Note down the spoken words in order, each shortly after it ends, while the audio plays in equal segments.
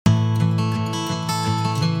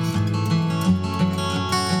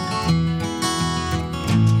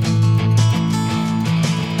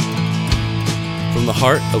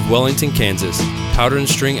heart of Wellington, Kansas, Powder and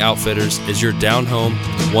String Outfitters is your down-home,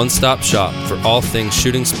 one-stop shop for all things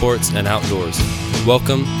shooting sports and outdoors.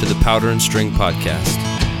 Welcome to the Powder and String Podcast.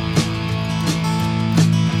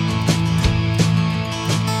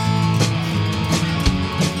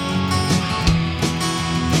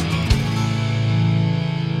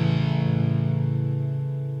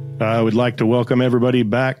 I would like to welcome everybody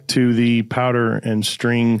back to the Powder and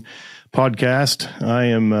String Podcast. I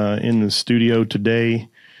am in the studio today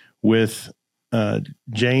with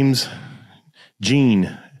James.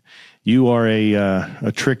 Gene, you are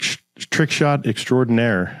a trick shot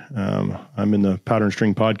extraordinaire. I'm in the Powder and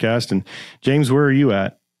String Podcast. And James, where are you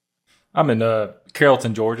at? I'm in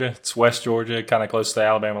Carrollton, Georgia. It's West Georgia, kind of close to the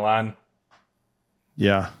Alabama line.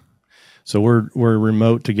 Yeah. So we're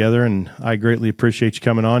remote together, and I greatly appreciate you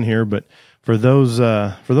coming on here. But for those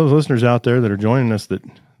listeners out there that are joining us that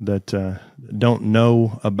don't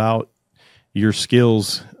know about your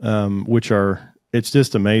skills, it's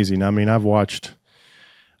just amazing. I mean, I've watched.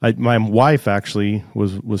 My wife actually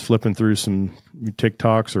was flipping through some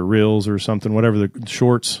TikToks or Reels or something, whatever the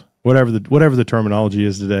shorts, whatever the terminology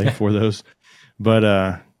is today for those.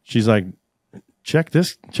 But she's like, check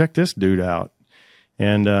this dude out.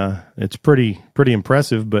 And it's pretty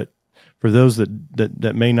impressive. But for those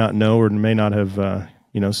that may not know or may not have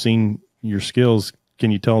seen your skills, can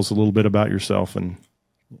you tell us a little bit about yourself and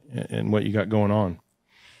what you got going on?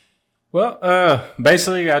 Well,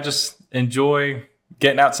 basically, I just enjoy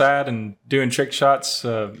getting outside and doing trick shots.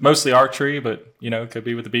 Mostly archery, but could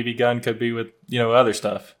be with the BB gun, could be with other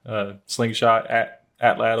stuff. Slingshot,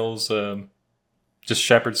 atlatls, just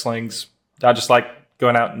shepherd slings. I just like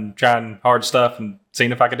going out and trying hard stuff and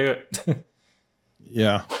seeing if I could do it.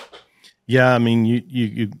 Yeah. I mean,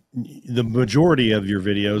 you the majority of your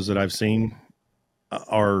videos that I've seen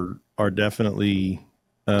are definitely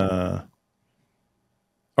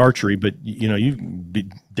archery, but you've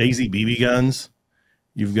Daisy BB guns,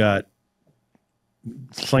 you've got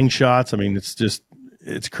slingshots. I mean,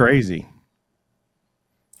 it's crazy.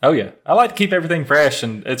 Oh yeah, I like to keep everything fresh,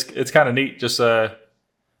 and it's kind of neat. Just a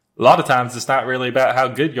lot of times it's not really about how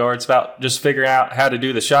good you are. It's about just figuring out how to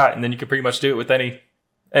do the shot, and then you can pretty much do it with any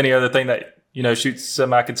other thing that shoots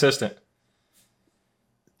semi-consistent.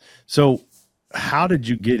 So how did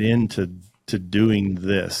you get into doing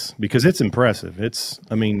this? Because it's impressive.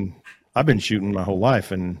 I've been shooting my whole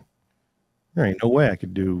life, and there ain't no way I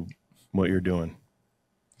could do what you're doing.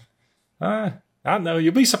 I don't know.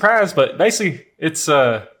 You'll be surprised, but basically it's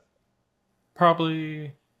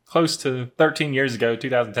probably close to 13 years ago,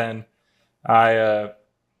 2010, I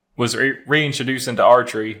was reintroduced into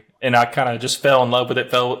archery, and I kind of just fell in love with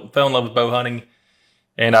it, fell in love with bow hunting,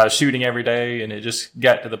 and I was shooting every day, and it just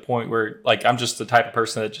got to the point where, like, I'm just the type of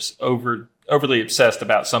person that just overly obsessed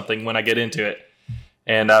about something when I get into it.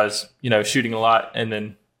 And I was, shooting a lot, and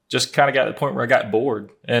then just kind of got to the point where I got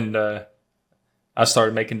bored, and I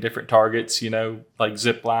started making different targets, like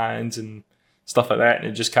zip lines and stuff like that, and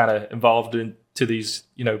it just kind of evolved into these,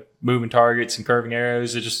 moving targets and curving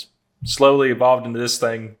arrows. It just slowly evolved into this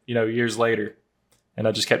thing, years later. And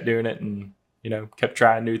I just kept doing it and, kept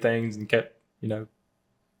trying new things and kept,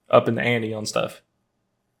 upping the ante on stuff.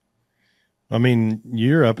 I mean,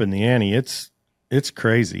 you're up in the ante. It's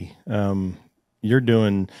crazy. You're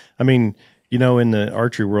doing, in the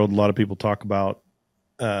archery world, a lot of people talk about,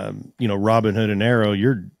 Robin Hood and arrow.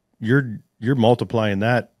 You're multiplying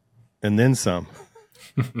that and then some.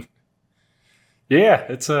 Yeah,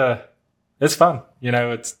 it's fun.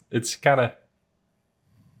 It's kind of,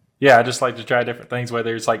 I just like to try different things,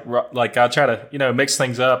 whether it's like I try to, mix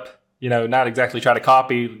things up, not exactly try to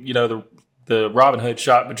copy, the Robin Hood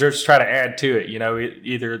shot, but just try to add to it,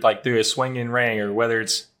 either like through a swinging ring, or whether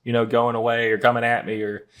it's, going away or coming at me,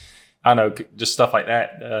 or I don't know, just stuff like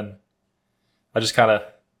that. I just kind of,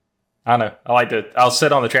 I don't know, I'll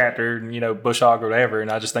sit on the tractor and, bush hog or whatever,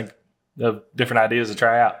 and I just think of different ideas to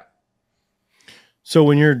try out. So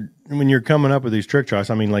when you're coming up with these trick shots,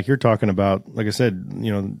 like you're talking about, like I said,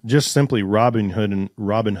 just simply Robin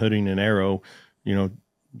Hooding an arrow,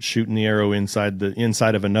 shooting the arrow inside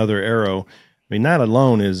of another arrow. That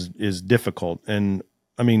alone is difficult. And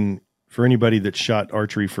for anybody that shot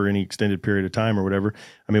archery for any extended period of time or whatever,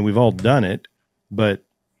 we've all done it, but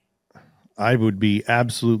I would be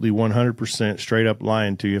absolutely 100% straight up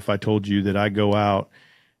lying to you if I told you that I go out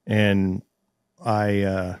and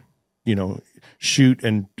I, shoot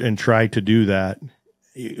and try to do that.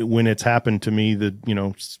 When it's happened to me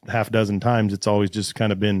half a dozen times, it's always just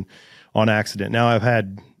kind of been on accident. Now I've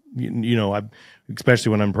had, especially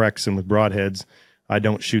when I'm practicing with broadheads, I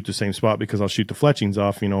don't shoot the same spot because I'll shoot the fletchings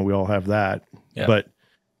off. We all have that. Yeah. But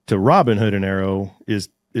to Robin Hood an arrow is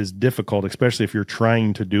difficult, especially if you're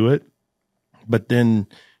trying to do it. But then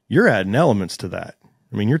you're adding elements to that.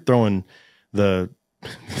 I mean, you're throwing the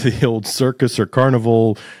old circus or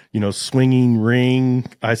carnival, swinging ring.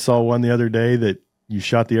 I saw one the other day that you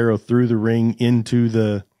shot the arrow through the ring into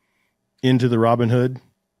the Robin Hood.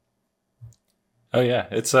 Oh yeah,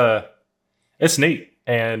 it's neat,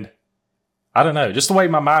 and I don't know, just the way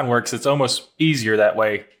my mind works, it's almost easier that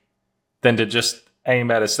way than to just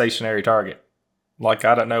aim at a stationary target. Like,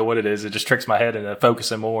 I don't know what it is. It just tricks my head into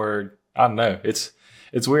focusing more. I don't know. It's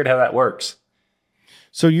weird how that works.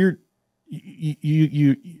 So you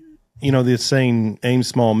this saying, aim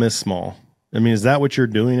small, miss small. I mean, is that what you're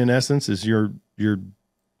doing in essence? Is you're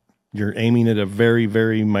aiming at a very,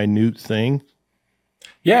 very minute thing?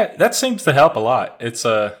 Yeah, that seems to help a lot. It's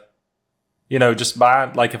just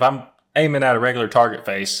by, like, if I'm aiming at a regular target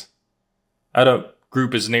face, I don't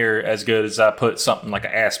group as near as good as I put something like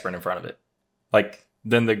an aspirin in front of it. Like,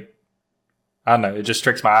 then I don't know, it just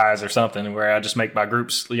tricks my eyes or something, where I just make my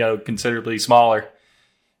groups, considerably smaller,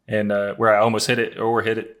 and where I almost hit it or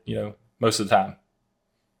hit it, most of the time.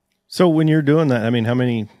 So when you're doing that, I mean, how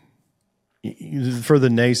many, for the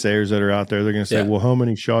naysayers that are out there, they're going to say, well, how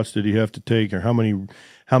many shots did he have to take, or how many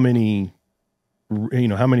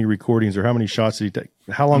recordings, or how many shots did he take?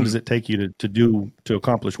 How long does it take you to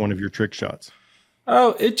accomplish one of your trick shots?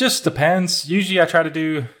 Oh, it just depends. Usually I try to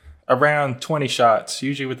do around 20 shots.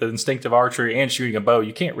 Usually with the instinctive archery and shooting a bow,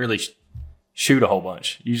 you can't really shoot a whole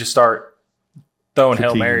bunch. You just start throwing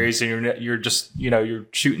Hail Marys, and you're just, you're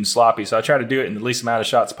shooting sloppy. So I try to do it in the least amount of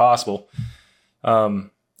shots possible.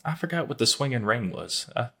 I forgot what the swinging ring was.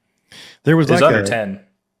 There was like under 10.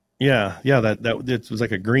 Yeah. That it was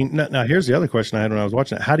like a green. Now here's the other question I had when I was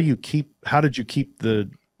watching it. How did you keep the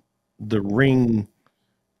ring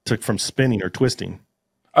from spinning or twisting?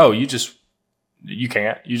 Oh, you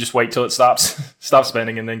can't. You just wait till it stops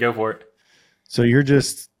spinning and then go for it. So you're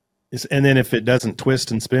just, and then if it doesn't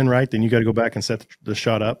twist and spin right, then you got to go back and set the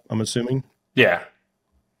shot up, I'm assuming. Yeah.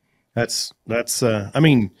 That's I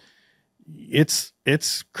mean,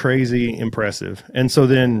 it's crazy impressive. And so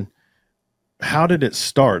then how did it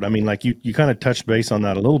start? I mean, like you kind of touched base on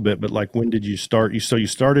that a little bit, but like, when did you start? So you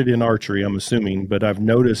started in archery, I'm assuming, but I've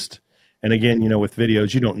noticed, and again, with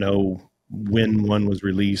videos, you don't know when one was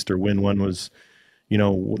released or when one was,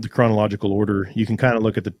 the chronological order. You can kind of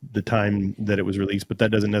look at the time that it was released, but that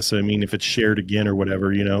doesn't necessarily mean if it's shared again or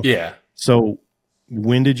whatever, Yeah. So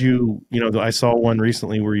when did you, I saw one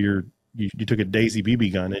recently where you took a Daisy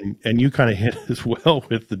BB gun and you kind of hit as well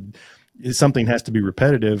with something has to be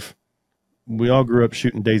repetitive. We all grew up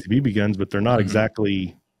shooting Daisy BB guns, but they're not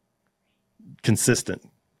exactly consistent.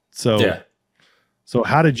 So, yeah. So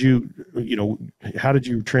how did you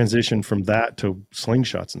transition from that to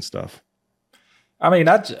slingshots and stuff? I mean,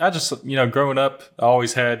 I just, growing up, I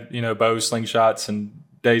always had, bows, slingshots, and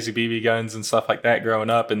Daisy BB guns and stuff like that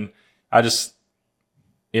growing up. And I just,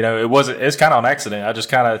 it's kind of on accident.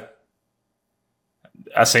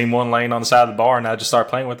 I seen one laying on the side of the bar, and I just started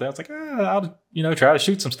playing with it. I was like, I'll, try to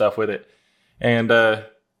shoot some stuff with it. And I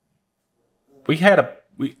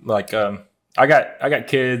got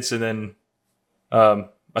kids, and then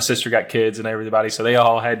my sister got kids and everybody, so they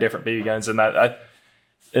all had different BB guns.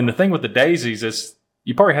 And the thing with the daisies is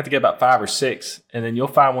you probably have to get about 5 or 6, and then you'll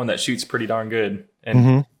find one that shoots pretty darn good.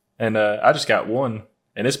 And I just got one,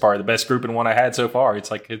 and it's probably the best grouping one I had so far.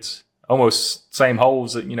 It's like it's almost same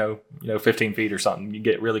holes at 15 feet or something. You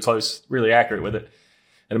get really close, really accurate with it,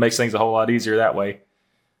 and it makes things a whole lot easier that way.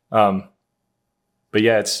 But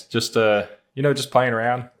yeah, it's just just playing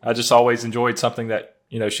around. I just always enjoyed something that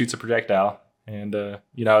shoots a projectile. And, I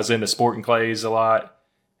was into sporting clays a lot,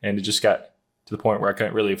 and it just got to the point where I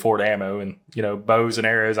couldn't really afford ammo, and, bows and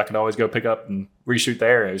arrows, I could always go pick up and reshoot the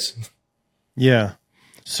arrows. Yeah.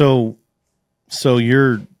 So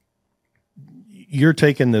you're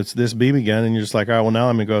taking this BB gun, and you're just like, all right, well, now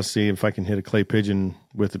I'm going to go see if I can hit a clay pigeon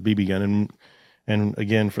with a BB gun. And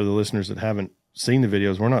again, for the listeners that haven't seen the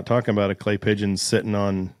videos, we're not talking about a clay pigeon sitting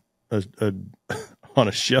on on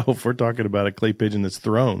a shelf. We're talking about a clay pigeon that's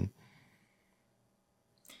thrown.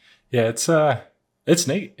 Yeah, it's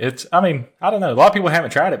neat. I don't know. A lot of people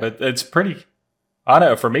haven't tried it, but it's pretty, I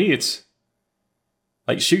know for me, it's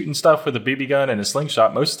like shooting stuff with a BB gun and a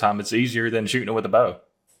slingshot. Most of the time it's easier than shooting it with a bow.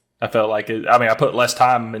 I felt like I put less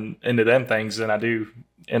time into them things than I do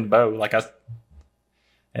in the bow. I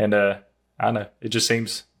don't know. It just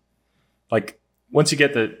seems like once you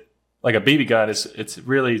get a BB gun, it's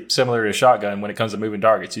really similar to a shotgun when it comes to moving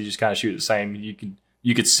targets. You just kind of shoot the same.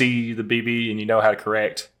 You could see the BB and you know how to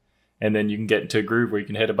correct. And then you can get into a groove where you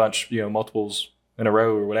can hit a bunch, multiples in a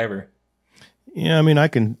row or whatever. Yeah, I mean,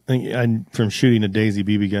 from shooting a Daisy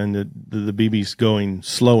BB gun, the BB's going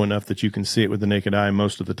slow enough that you can see it with the naked eye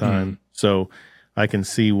most of the time. So I can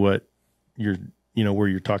see what where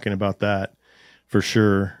you're talking about that for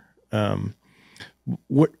sure. Tell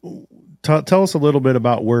us a little bit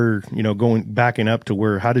about where, backing up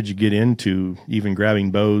to how did you get into even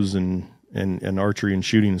grabbing bows and archery and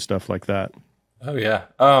shooting and stuff like that? Oh yeah.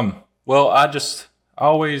 Well, I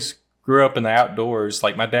always grew up in the outdoors.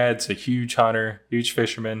 Like my dad's a huge hunter, huge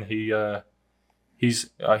fisherman. He's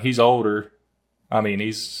older. I mean,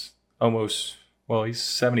 he's he's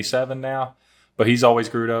 77 now, but he's always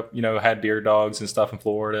grew up, had deer dogs and stuff in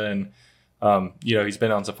Florida, and he's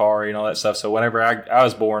been on safari and all that stuff. So whenever I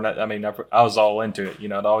was born, I was all into it.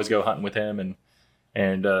 I'd always go hunting with him,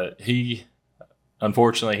 and he,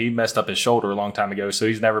 unfortunately, he messed up his shoulder a long time ago, so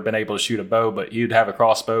he's never been able to shoot a bow. But he'd have a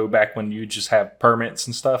crossbow back when you just have permits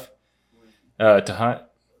and stuff to hunt,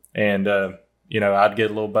 and I'd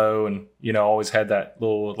get a little bow, and always had that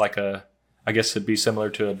little I guess it'd be similar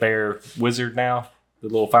to a Bear Wizard now, the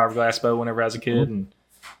little fiberglass bow whenever I was a kid, and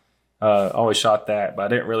always shot that, but I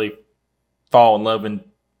didn't really fall in love with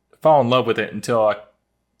it until I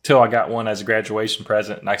got one as a graduation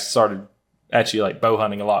present, and I started actually like bow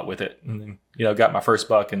hunting a lot with it, and then, got my first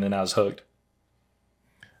buck, and then I was hooked.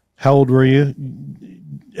 How old were you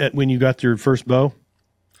when you got your first bow?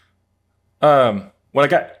 When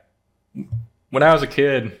I was a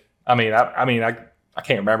kid, I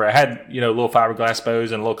can't remember. I had, little fiberglass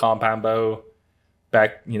bows and a little compound bow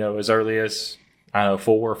back, as early as, 4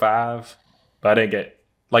 or 5, but I didn't get,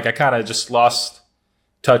 I kind of just lost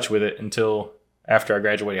touch with it until after I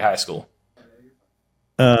graduated high school.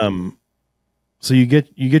 So you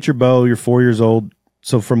get your bow, you're 4 years old.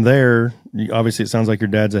 So from there, obviously it sounds like your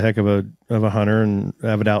dad's a heck of a hunter and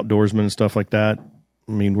avid outdoorsman and stuff like that.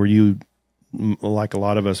 I mean, were you, like a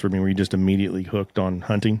lot of us, were you just immediately hooked on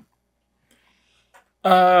hunting?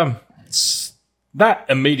 Not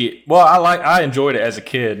immediate. Well, I enjoyed it as a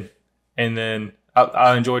kid, and then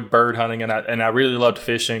I enjoyed bird hunting, and I really loved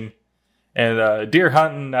fishing, and deer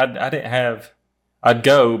hunting. I'd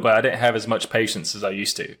go, but I didn't have as much patience as I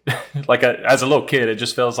used to. As a little kid, it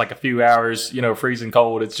just feels like a few hours, freezing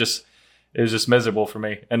cold. It was just miserable for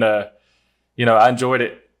me, and I enjoyed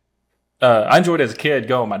it. I enjoyed it as a kid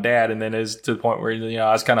going with my dad, and then it's to the point where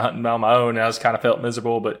I was kind of hunting on my own, and I was kind of felt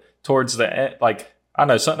miserable. But towards the end, I don't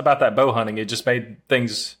know, something about that bow hunting, it just made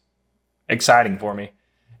things exciting for me.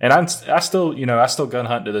 And I still gun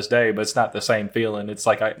hunt to this day, but it's not the same feeling. It's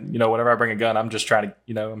like whenever I bring a gun, I'm just trying to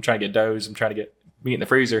get does, I'm trying to get meat in the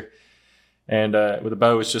freezer, and with a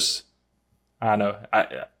bow, it's just I don't know,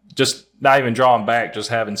 I just not even drawing back, just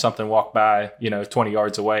having something walk by 20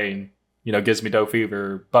 yards away and gives me doe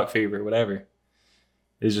fever, buck fever, whatever.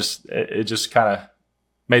 It just kind of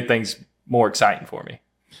made things more exciting for me.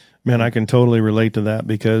 Man, I can totally relate to that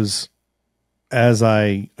because as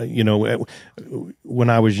when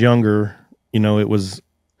I was younger, it was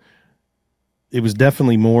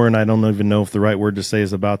definitely more, and I don't even know if the right word to say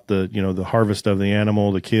is about the harvest of the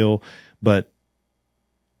animal, the kill, but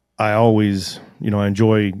I always, I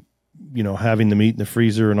enjoy, having the meat in the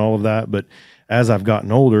freezer and all of that. But as I've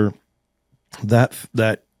gotten older,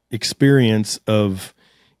 that experience of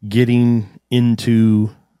getting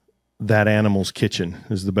into that animal's kitchen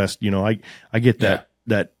is the best. I get that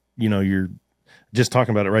you're just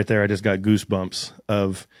talking about it right there. I just got goosebumps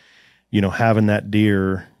of, having that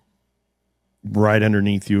deer right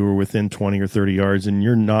underneath you or within 20 or 30 yards, and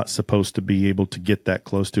you're not supposed to be able to get that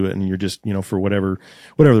close to it. And you're just, for whatever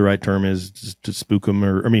the right term is, just to spook them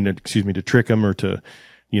to trick them or to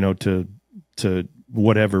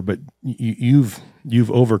whatever. But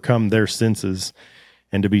you've overcome their senses,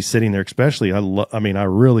 and to be sitting there, especially, I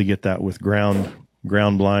really get that with ground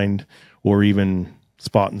blind or even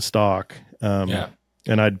spot and stock. And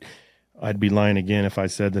I'd be lying again if I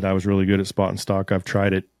said that I was really good at spot and stock. I've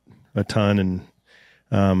tried it a ton,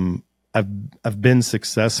 and I've been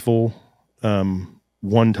successful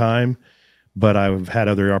one time, but I've had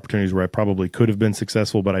other opportunities where I probably could have been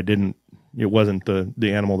successful, but I didn't. It wasn't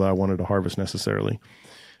the animal that I wanted to harvest necessarily.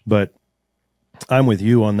 But I'm with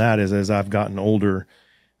you on that. As I've gotten older,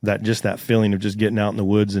 that feeling of just getting out in the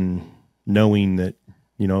woods and knowing that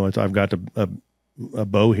I've got a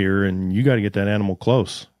bow here, and you got to get that animal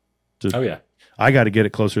close. I got to get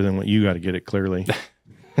it closer than what you got to get it. Clearly.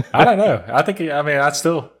 I don't know. I think, I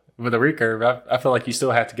still, with a recurve, I feel like you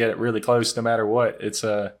still have to get it really close no matter what. It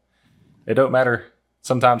don't matter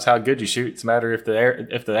sometimes how good you shoot. It's a matter if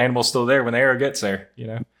the animal's still there when the arrow gets there,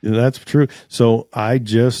 That's true. So I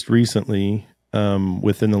just recently,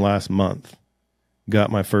 within the last month, got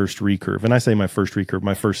my first recurve. And I say my first recurve,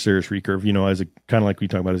 my first serious recurve, as a kind of like we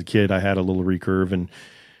talk about as a kid, I had a little recurve, and,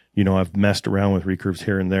 I've messed around with recurves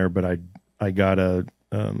here and there, but I got a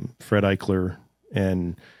Fred Eichler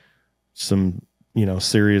and some,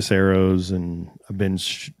 serious arrows, and I've been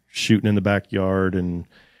shooting in the backyard, and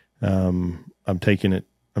I'm taking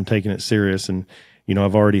it serious. And,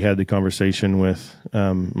 I've already had the conversation with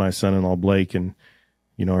my son-in-law, Blake, and,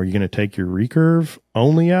 are you going to take your recurve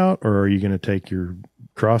only out, or are you going to take your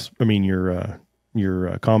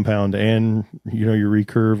compound and, your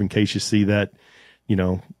recurve in case you see that,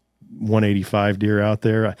 185 deer out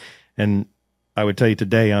there? And I would tell you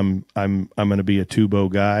today, I'm going to be a two bow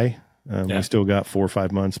guy. We still got 4 or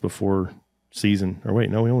 5 months before season, or wait,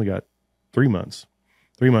 no, we only got 3 months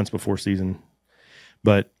before season,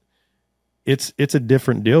 but it's a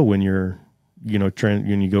different deal when you're,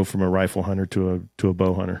 when you go from a rifle hunter to a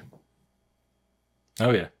bow hunter.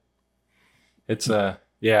 Oh yeah. It's I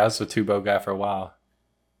was a two bow guy for a while,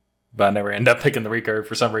 but I never ended up picking the recurve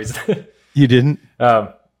for some reason. You didn't?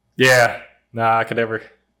 Yeah. No, I could never.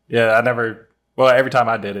 Yeah, I never. Well, every time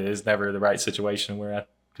I did it, it's never the right situation where I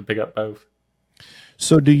could pick up both.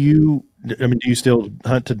 So do you still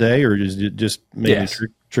hunt today, or is it just mainly Yes.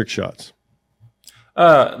 trick shots?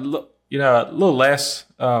 A little less.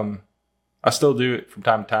 I still do it from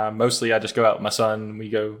time to time. Mostly I just go out with my son and we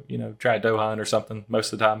go, try a doe hunt or something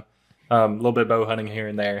most of the time. A little bit of bow hunting here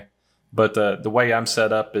and there. But the way I'm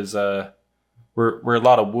set up is we're a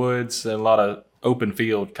lot of woods and a lot of open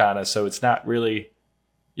field kind of, so it's not really,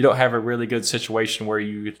 you don't have a really good situation where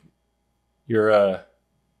you're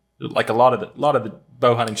like a lot of the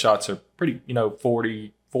bow hunting shots are pretty,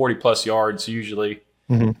 40 plus yards usually.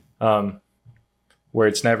 Mm-hmm. Where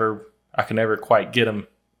I can never quite get them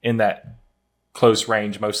in that close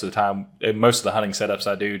range most of the time. And most of the hunting setups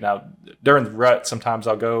I do now during the rut, sometimes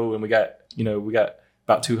I'll go and we got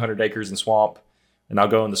about 200 acres in swamp, and I'll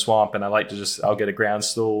go in the swamp and I like to I'll get a ground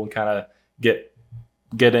stool and kind of get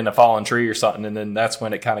in a fallen tree or something. And then that's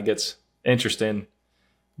when it kind of gets interesting,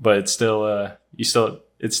 but it's still,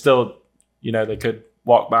 they could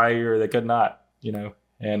walk by you or they could not,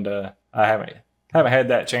 and I haven't had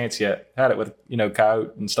that chance yet. Had it with,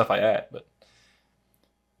 coyote and stuff like that, but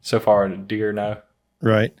so far deer, no.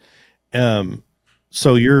 Right.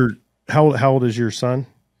 So how old is your son?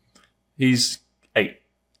 He's 8.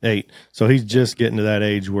 8. So he's just getting to that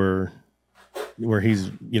age where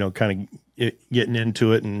he's, kind of getting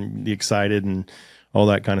into it and excited and all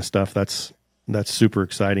that kind of stuff. That's super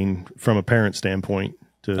exciting from a parent standpoint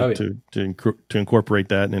to incorporate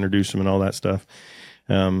that and introduce him and all that stuff.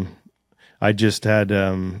 I just had,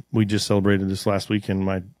 we just celebrated this last weekend.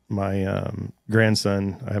 My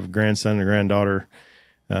grandson, I have a grandson and a granddaughter,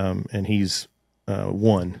 and he's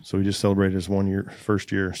 1. So we just celebrated his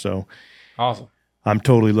first year. So awesome. I'm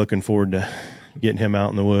totally looking forward to getting him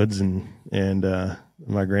out in the woods, and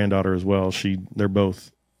my granddaughter as well. They're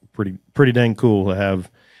both pretty dang cool to have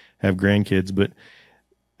grandkids, but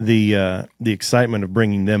the excitement of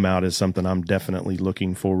bringing them out is something I'm definitely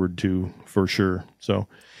looking forward to for sure. So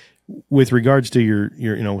with regards to your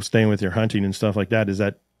staying with your hunting and stuff like that,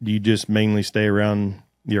 do you just mainly stay around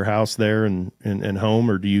your house there and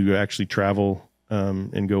home, or do you actually travel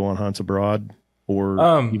and go on hunts abroad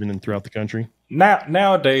or even throughout the country?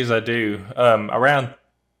 Nowadays I do. Around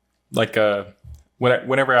like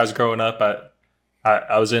whenever I was growing up,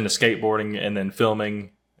 I was into skateboarding and then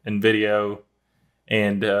filming and video,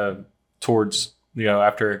 and towards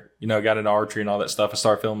after I got into archery and all that stuff, I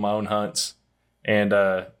started filming my own hunts and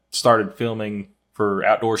started filming for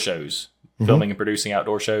outdoor shows, filming and producing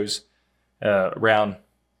outdoor shows around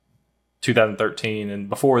 2013. And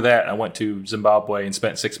before that, I went to Zimbabwe and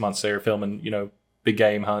spent 6 months there filming, big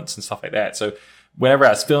game hunts and stuff like that. So whenever I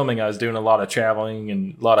was filming, I was doing a lot of traveling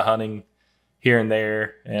and a lot of hunting here and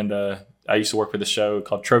there. And I used to work for this show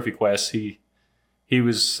called Trophy Quest. He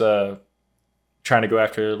was trying to go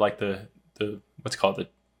after like the what's it called,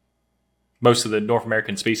 most of the North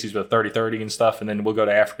American species with 30-30 and stuff, and then we'll go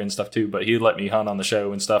to Africa and stuff too. But he'd let me hunt on the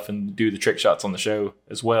show and stuff and do the trick shots on the show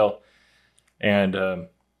as well. And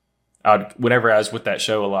whenever I was with that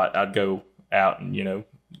show a lot, I'd go out and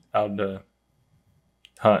I'd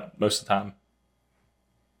hunt most of the time.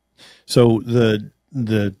 So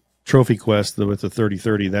the Trophy Quest with the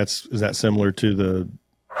 30-30, is that similar to the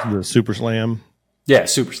Super Slam? Yeah,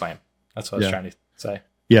 Super Slam. That's what I was trying to say.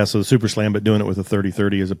 Yeah, so the Super Slam, but doing it with a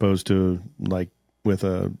 30-30 as opposed to like with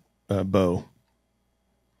a bow.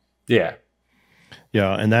 Yeah.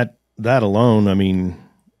 Yeah, and that alone, I mean,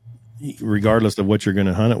 regardless of what you're going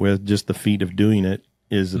to hunt it with, just the feat of doing it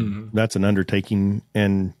is that's an undertaking,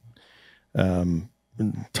 and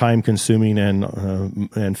time consuming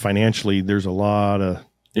and financially, there's a lot of,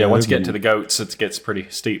 once you get to the goats, it gets pretty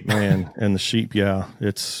steep. Man, and the sheep,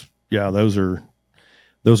 those are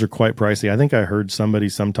quite pricey. I think I heard somebody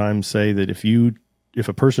sometimes say that if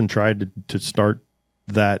a person tried to start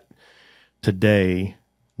that today,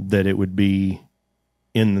 that it would be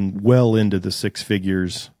well into the six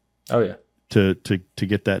figures. Oh yeah. To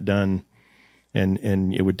get that done,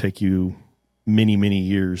 and it would take you many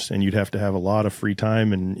years, and you'd have to have a lot of free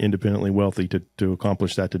time and independently wealthy to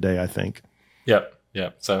accomplish that today, I think. Yep.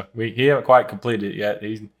 So he haven't quite completed it yet.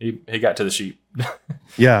 He got to the sheep.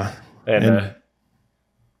 Yeah. And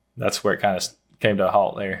that's where it kind of came to a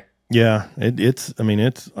halt there. Yeah, I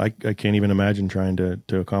can't even imagine trying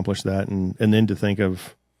to accomplish that, and then to think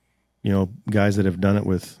of, guys that have done it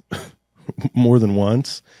with more than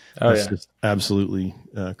once. That's just absolutely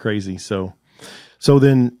crazy. So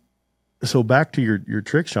back to your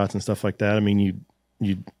trick shots and stuff like that. I mean,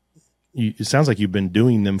 you it sounds like you've been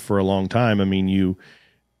doing them for a long time. I mean, you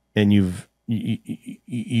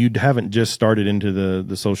haven't just started into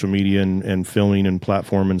the social media and filming and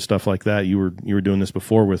platform and stuff like that. You were doing this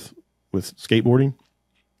before with skateboarding.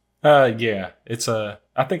 Yeah, it's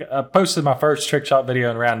I think I posted my first trick shot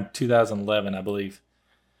video in around 2011, I believe,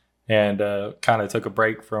 and kind of took a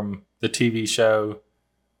break from the TV show.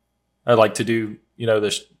 I like to do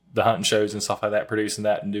the hunting shows and stuff like that, producing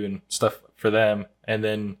that and doing stuff for them, and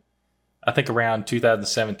then I think around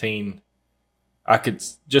 2017. I could,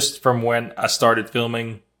 just from when I started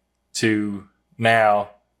filming to now,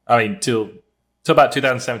 till about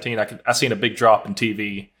 2017, I seen a big drop in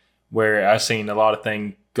TV where I seen a lot of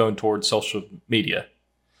things going towards social media.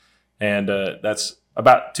 And that's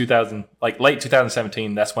about late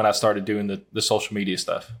 2017. That's when I started doing the social media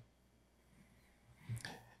stuff.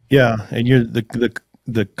 Yeah. And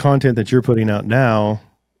the content that you're putting out now,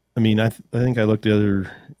 I mean, I think I looked the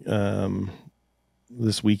other,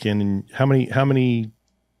 this weekend, and how many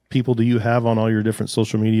people do you have on all your different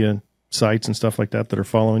social media sites and stuff like that are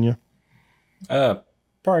following you?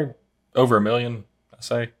 Probably over 1 million, I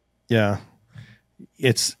say. Yeah,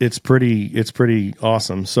 it's pretty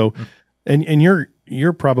awesome. So, and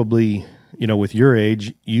you're probably, with your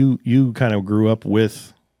age, you kind of grew up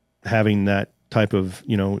with having that type of,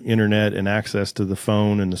 internet and access to the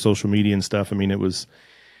phone and the social media and stuff. I mean, it was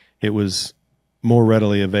more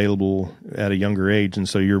readily available at a younger age, and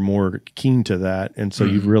so you're more keen to that, and so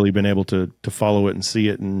you've really been able to follow it and see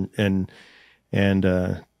it and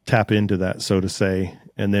tap into that, so to say.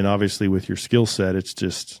 And then obviously with your skill set, it's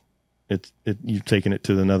just you've taken it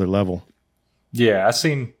to another level. Yeah, I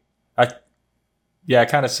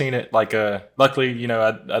kind of seen it like luckily,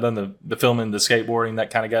 I done the filming, the skateboarding that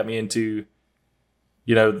kind of got me into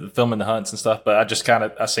the filming the hunts and stuff, but I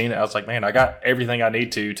seen it. I was like, man, I got everything I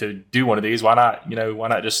need to do one of these. Why not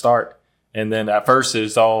just start? And then at first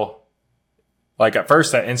that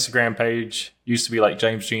Instagram page used to be like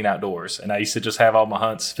James Jean Outdoors. And I used to just have all my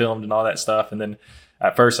hunts filmed and all that stuff. And then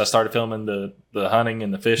at first I started filming the hunting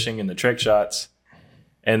and the fishing and the trick shots.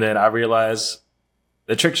 And then I realized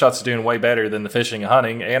the trick shots are doing way better than the fishing and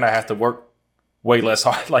hunting. And I have to work way less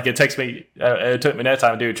hard. Like it took me that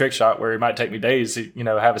time to do a trick shot where it might take me days to,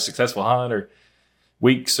 have a successful hunt, or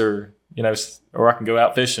weeks, or I can go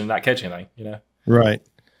out fishing and not catch anything, Right.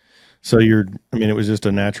 So it was just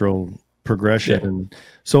a natural progression. Yeah. And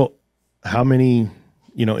so how many,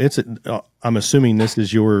 I'm assuming this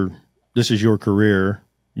is your career.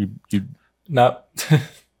 Nope.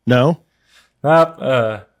 No?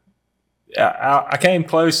 Nope. I came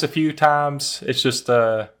close a few times. It's just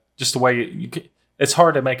the way it's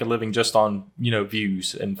hard to make a living just on,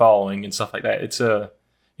 views and following and stuff like that. It's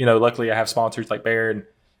luckily I have sponsors like Bear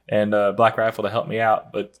and Black Rifle to help me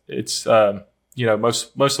out, but it's,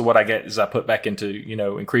 most of what I get is I put back into,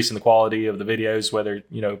 increasing the quality of the videos, whether,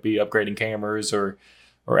 be upgrading cameras or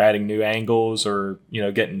adding new angles, or,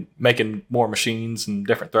 making more machines and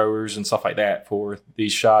different throwers and stuff like that for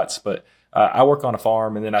these shots. But I work on a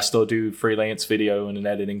farm, and then I still do freelance video and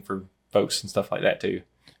editing for folks and stuff like that too.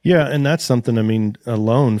 Yeah. And that's something,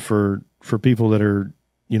 alone for people that are,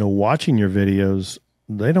 watching your videos,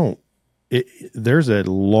 there's a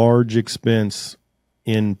large expense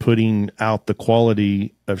in putting out the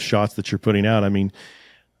quality of shots that you're putting out.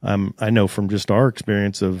 I know from just our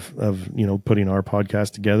experience of putting our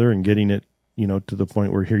podcast together and getting it, to the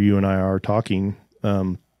point where here you and I are talking,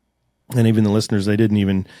 and even the listeners,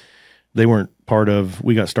 they weren't part of,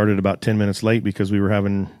 we got started about 10 minutes late because we were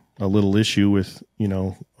having a little issue with,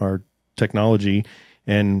 our technology,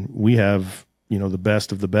 and we have, the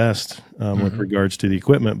best of the best, with regards to the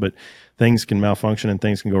equipment, but things can malfunction and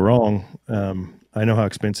things can go wrong. I know how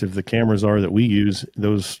expensive the cameras are that we use.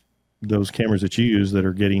 Those cameras that you use that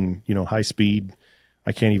are getting, high speed.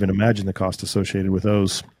 I can't even imagine the cost associated with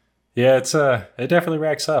those. Yeah, it definitely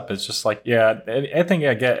racks up. It's just like, yeah, anything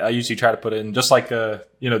I usually try to put in, just like,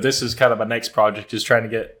 this is kind of my next project, is trying to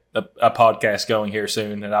get a podcast going here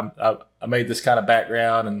soon. And I made this kind of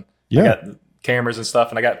background, and I got cameras and stuff,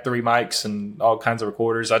 and I got 3 mics and all kinds of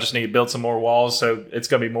recorders. I just need to build some more walls. So it's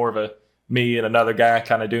going to be more of a me and another guy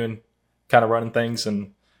kind of running things,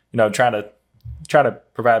 and, trying to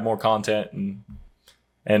provide more content.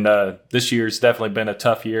 And this year's definitely been a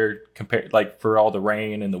tough year compared, like, for all the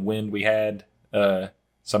rain and the wind we had. So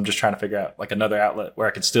I'm just trying to figure out like another outlet where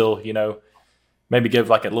I could still, maybe give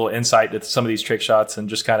like a little insight to some of these trick shots, and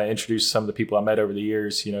just kind of introduce some of the people I met over the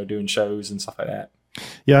years, doing shows and stuff like that.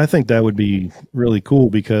 Yeah, I think that would be really cool,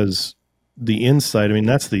 because the insight, I mean,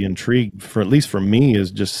 that's the intrigue, for at least for me,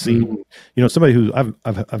 is just seeing, somebody who I've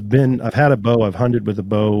had a bow, I've hunted with a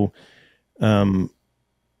bow,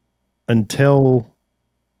 until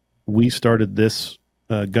we started this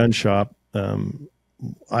gun shop.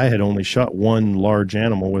 I had only shot one large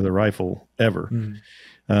animal with a rifle ever.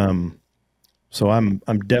 So I'm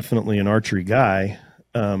definitely an archery guy,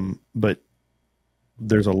 but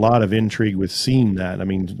there's a lot of intrigue with seeing that. I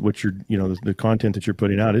mean, what you're, the content that you're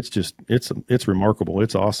putting out, it's remarkable.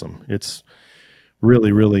 It's awesome. It's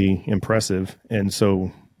really, really impressive. And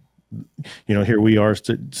so, here we are,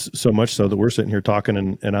 so much so that we're sitting here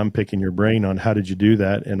talking, and I'm picking your brain on how did you do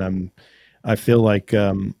that. And I feel like,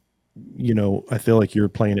 I feel like you're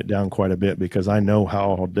playing it down quite a bit, because I know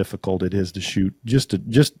how difficult it is to shoot.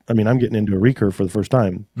 I'm getting into a recurve for the first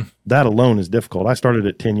time. That alone is difficult. I started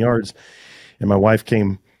at 10 yards, and my wife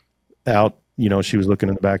came out, she was looking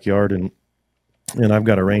in the backyard, and I've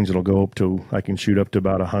got a range that'll go up to, I can shoot up to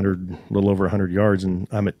about 100, a little over 100 yards. And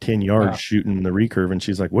I'm at 10 yards shooting the recurve. And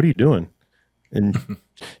she's like, "What are you doing?" And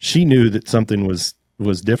she knew that something was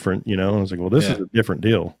different, and I was like, well, this is a different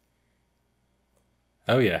deal.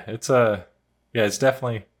 Oh yeah. It's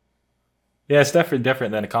definitely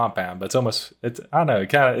different than a compound, but I don't know,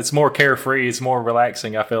 it's more carefree. It's more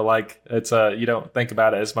relaxing. I feel like it's, you don't think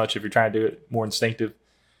about it as much if you're trying to do it more instinctive.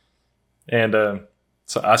 And,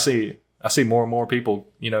 so I see more and more people,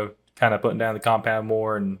 kind of putting down the compound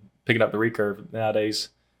more and picking up the recurve nowadays.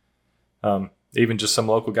 Even just some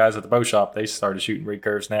local guys at the bow shop, they started shooting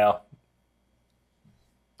recurves now.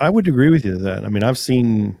 I would agree with you that. I mean, I've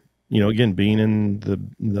seen, again, being in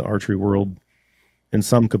the archery world in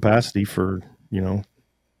some capacity for,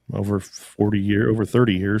 over 30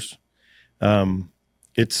 years.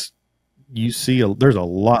 There's a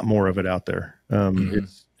lot more of it out there.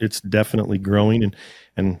 It's definitely growing.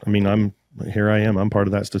 And I mean, I'm part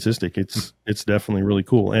of that statistic. It's definitely really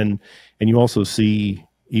cool. And you also see,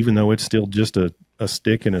 even though it's still just a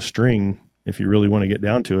stick and a string, if you really want to get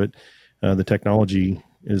down to it, the technology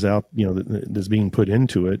is out, that's being put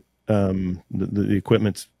into it. The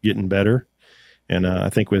equipment's getting better. And I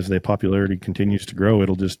think as the popularity continues to grow,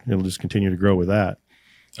 it'll just continue to grow with that.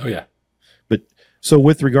 Oh yeah. But so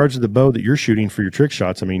with regards to the bow that you're shooting for your trick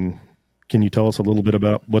shots, I mean, can you tell us a little bit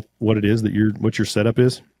about what it is what your setup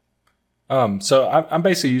is? So I'm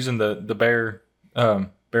basically using the bear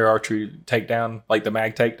archery takedown, like the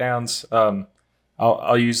mag takedowns.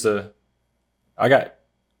 I'll use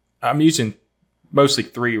I'm using mostly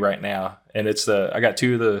 3 right now, and I got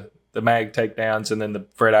 2 of the mag takedowns, and then the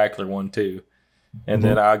Fred Eichler one too. And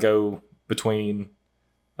then I go between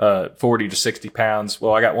 40 to 60 pounds.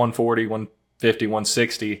 Well, I got 140, 150,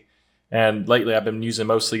 160. And lately I've been using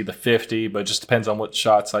mostly the 50, but it just depends on what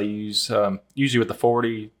shots I use. Usually with the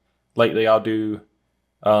 40, lately I'll do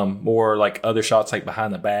more like other shots, like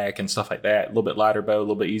behind the back and stuff like that. A little bit lighter bow, a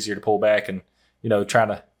little bit easier to pull back, and, trying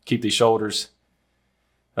to keep these shoulders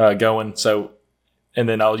going. So, and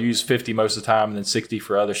then I'll use 50 most of the time, and then 60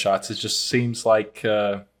 for other shots. It just seems like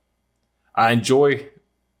I enjoy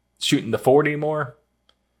shooting the 40 more,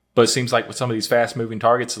 but it seems like with some of these fast moving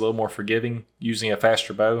targets, a little more forgiving using a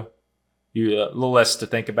faster bow. You a little less to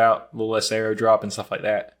think about, a little less arrow drop and stuff like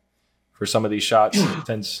that. For some of these shots, it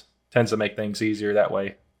tends to make things easier that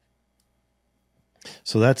way.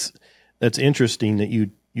 So that's interesting that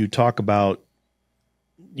you talk about,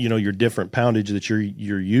 your different poundage that you're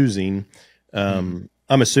using. I'm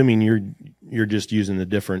assuming you're just using the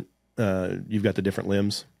different. You've got the different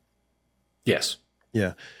limbs. Yes.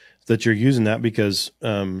 Yeah, that you're using that because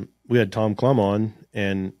we had Tom Klum on,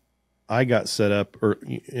 and I got set up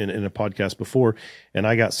in a podcast before, and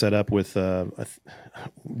I got set up with Dylan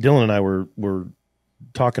and I were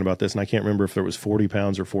talking about this, and I can't remember if there was 40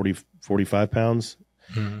 pounds or 45 pounds.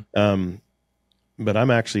 But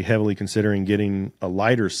I'm actually heavily considering getting a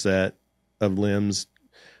lighter set of limbs,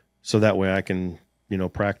 so that way I can,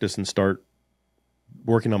 practice and start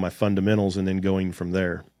working on my fundamentals and then going from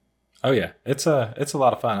there. Oh yeah, it's a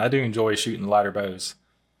lot of fun. I do enjoy shooting lighter bows.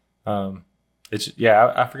 I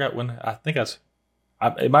forgot when. I think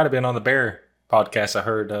it might have been on the Bear podcast. I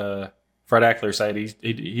heard Fred Ackler say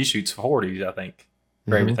he shoots 40s. I think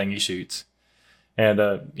for everything he shoots. And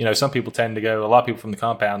some people tend to go. A lot of people from the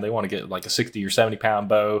compound, they want to get like a 60 or 70 pound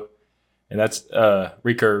bow, and that's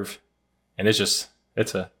recurve, and it's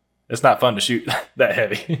not fun to shoot that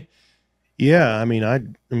heavy. Yeah, I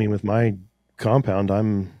mean, with my compound,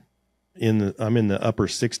 I'm in the upper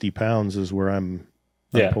 60 pounds is where I'm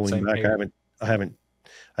pulling back. Here. I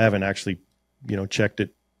haven't actually, checked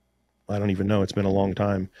it. I don't even know. It's been a long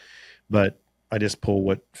time, but I just pull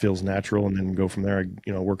what feels natural and then go from there.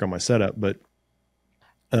 I, work on my setup. But,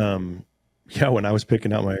 when I was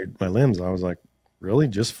picking out my limbs, I was like, really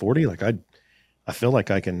just 40? Like I feel like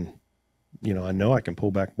I can, I know I can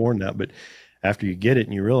pull back more than that, but after you get it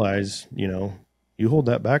and you realize, you hold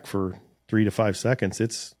that back for 3 to 5 seconds,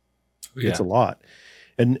 it's a lot.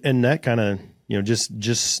 And that kind of,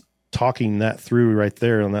 just talking that through right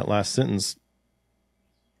there on that last sentence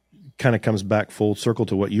kind of comes back full circle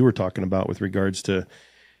to what you were talking about with regards to,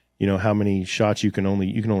 how many shots you can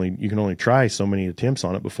only try so many attempts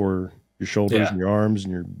on it before your shoulders and your arms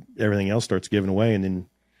and everything else starts giving away. And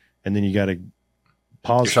then you got to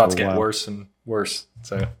pause. Your shots get worse and worse.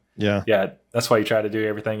 So yeah, that's why you try to do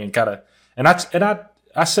everything and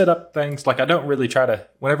I set up things like I don't really try to.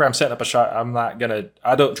 Whenever I'm setting up a shot,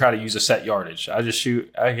 I don't try to use a set yardage. I just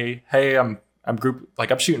shoot. I'm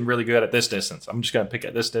shooting really good at this distance. I'm just gonna pick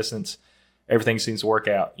at this distance. Everything seems to work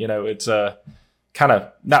out. It's kind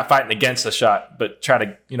of not fighting against the shot, but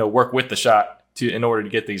try to work with the shot in order to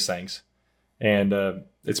get these things. And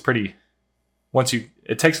it's pretty.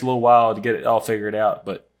 It takes a little while to get it all figured out,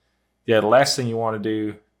 but yeah, the last thing you want to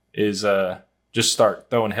do is just start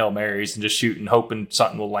throwing Hail Marys and just shooting, hoping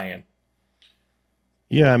something will land.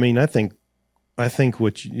 Yeah, I mean, I think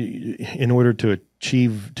in order to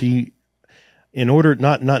achieve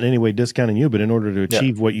not in any way discounting you, but in order to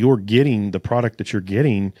achieve what you're getting, the product that you're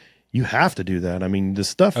getting, you have to do that. I mean, the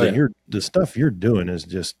stuff you're doing is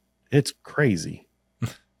just, it's crazy.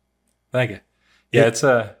 Thank you. Yeah,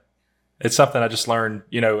 it's something I just learned,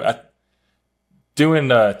 doing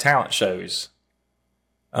talent shows,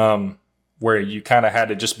 where you kind of had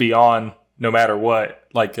to just be on no matter what.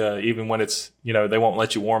 Like even when it's, they won't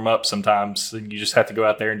let you warm up sometimes. You just have to go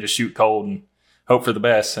out there and just shoot cold and hope for the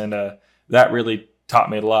best. And that really taught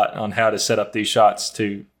me a lot on how to set up these shots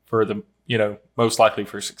for the, most likely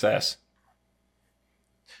for success.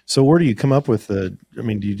 So where do you come up with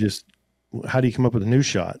how do you come up with a new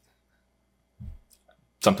shot?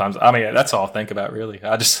 Sometimes, that's all I think about really.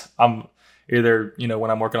 I'm either, when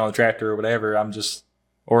I'm working on the tractor or whatever,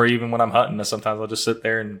 or even when I'm hunting, sometimes I'll just sit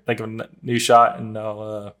there and think of a new shot and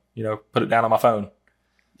I'll, put it down on my phone.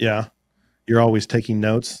 Yeah. You're always taking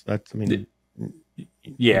notes.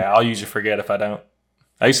 Yeah, I'll usually forget if I don't.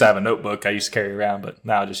 I used to have a notebook I used to carry around, but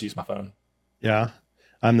now I just use my phone. Yeah.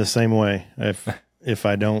 I'm the same way. If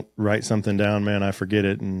I don't write something down, man, I forget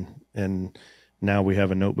it. And now we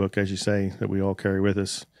have a notebook, as you say, that we all carry with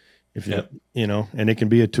us. And it can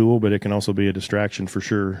be a tool, but it can also be a distraction for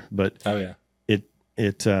sure. But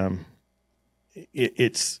it's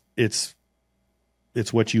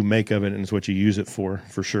what you make of it, and it's what you use it for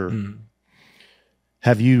sure. Mm.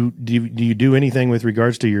 Do you do anything with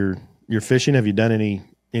regards to your fishing? Have you done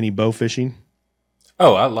any bow fishing?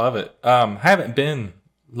 Oh, I love it. Haven't been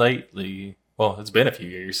lately. Well, it's been a few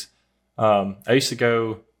years. I used to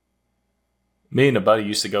go. Me and a buddy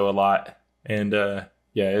used to go a lot, and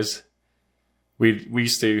we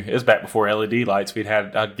used to. It was back before LED lights.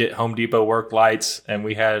 I'd get Home Depot work lights, and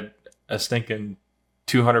we had a stinking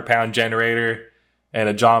 200-pound generator and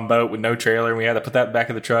a John boat with no trailer, and we had to put that in the back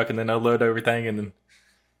of the truck and then unload everything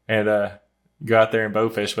and go out there and bow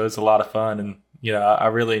fish. But it's a lot of fun, and I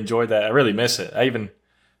really enjoyed that. I really miss it. I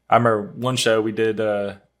remember one show we did.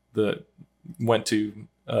 Went to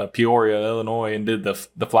Peoria, Illinois, and did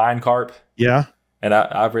the flying carp. Yeah, and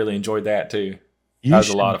I've really enjoyed that too. That was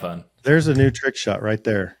a lot of fun. There's a new trick shot right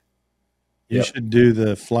there. You should do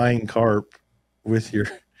the flying carp with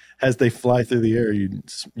as they fly through the air.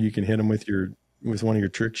 You can hit them with one of your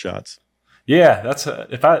trick shots. Yeah, that's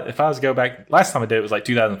if I was to go back. Last time I did it was like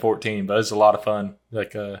 2014, but it was a lot of fun.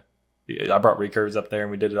 Like I brought recurves up there and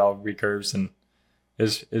we did it all recurves, and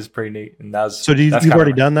it's pretty neat. And that was so. You've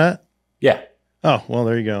already done that? Yeah. Oh well,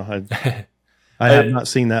 there you go. I have not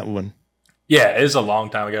seen that one. Yeah, it was a long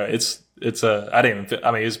time ago. I didn't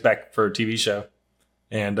even. It was back for a TV show,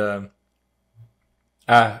 and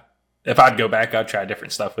if I'd go back, I'd try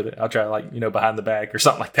different stuff with it. I'll try like, behind the back or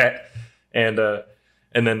something like that. And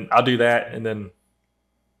then I'll do that. And then,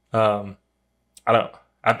 I've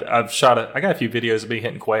I got a few videos of me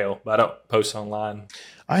hitting quail, but I don't post online.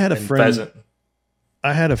 I had a friend. Pheasant.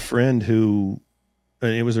 I had a friend who,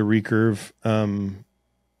 it was a recurve.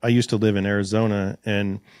 I used to live in Arizona,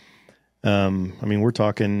 and we're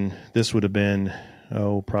talking, this would have been,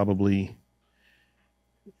 probably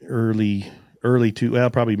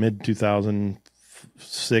probably mid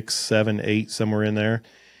 2006, 7, 8, somewhere in there.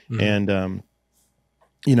 Mm-hmm. And,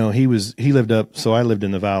 he lived up, so I lived in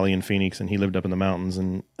the valley in Phoenix, and he lived up in the mountains,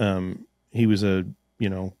 and he was a,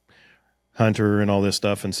 hunter and all this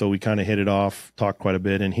stuff. And so we kind of hit it off, talked quite a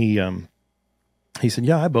bit. And he said,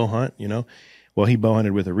 yeah, I bow hunt, well, he bow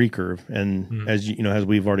hunted with a recurve. And as as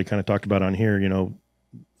we've already kind of talked about on here,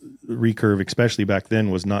 recurve, especially back then,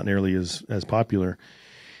 was not nearly as popular.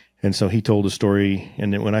 And so he told a story.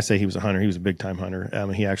 And then when I say he was a hunter, he was a big time hunter.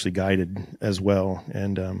 He actually guided as well.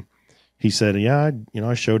 And he said, yeah,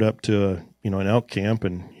 I showed up to an elk camp,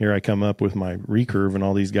 and here I come up with my recurve, and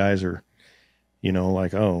all these guys are,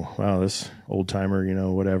 like, oh, wow, this old timer,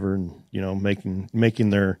 whatever. And, making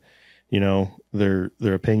their,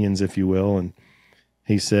 their opinions, if you will. And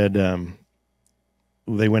he said,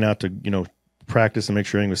 they went out to, practice and make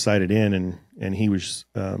sure everything was sighted in. And he was,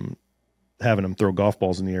 having them throw golf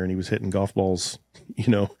balls in the air, and he was hitting golf balls,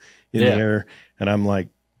 in the air. And I'm like,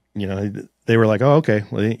 they were like, oh, okay,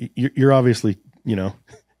 well, you're obviously,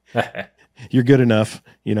 you're good enough,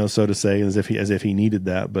 so to say, as if he needed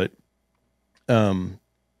that. But, they've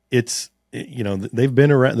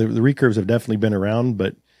been around, the recurves have definitely been around,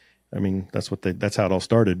 but that's how it all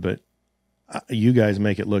started. But you guys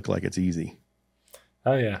make it look like it's easy.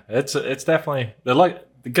 Oh yeah. It's definitely the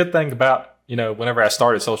good thing about, whenever I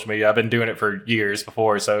started social media, I've been doing it for years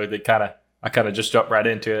before. So I kind of just jumped right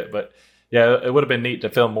into it. But yeah, it would have been neat to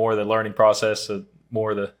film more of the learning process,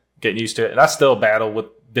 more of the getting used to it. And I still battle with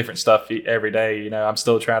different stuff every day. I'm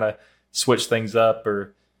still trying to switch things up,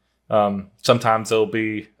 or sometimes it'll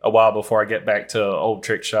be a while before I get back to old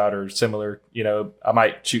trick shot or similar. I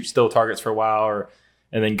might shoot still targets for a while,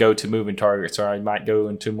 and then go to moving targets, or I might go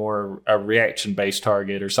into more a reaction based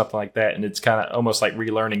target or something like that. And it's kind of almost like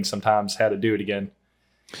relearning sometimes how to do it again.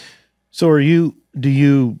 So do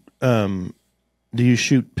you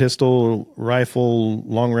shoot pistol, rifle,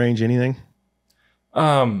 long range, anything?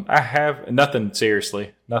 I have nothing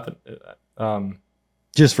seriously, nothing.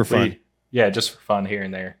 Just for fun. Just for fun here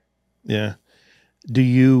and there. Yeah. Do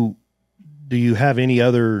you have any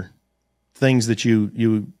other things that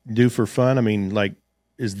you do for fun? Like,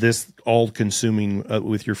 is this all consuming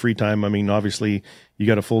with your free time? Obviously you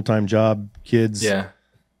got a full-time job, kids. Yeah.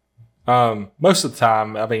 Most of the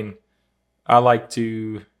time, I like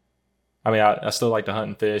to, I still like to hunt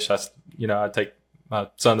and fish. I take my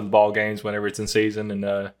son to the ball games whenever it's in season,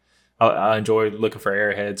 and I enjoy looking for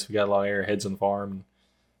airheads. We got a lot of airheads on the farm.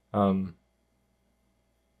 I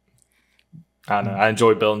don't know. I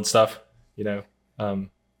enjoy building stuff.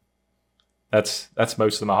 That's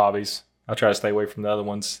most of my hobbies. I try to stay away from the other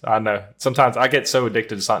ones. I know sometimes I get so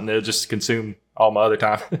addicted to something that it'll just consume all my other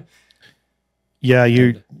time. Yeah,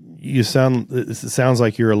 it sounds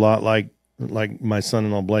like you're a lot like my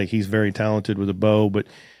son-in-law Blake. He's very talented with a bow, but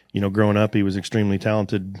growing up, he was extremely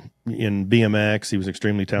talented in BMX. He was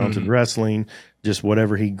extremely talented in wrestling. Just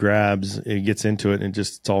whatever he grabs, he gets into it, and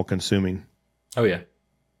it's all consuming. Oh yeah,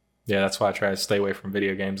 yeah. That's why I try to stay away from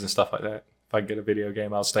video games and stuff like that. If I get a video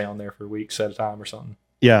game, I'll stay on there for weeks at a time or something.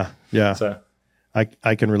 Yeah. So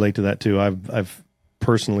I can relate to that too. I've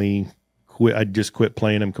personally quit. I just quit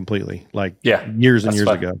playing them completely, years and years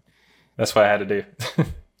ago. That's what I had to do.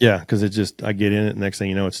 Yeah, because I get in it. Next thing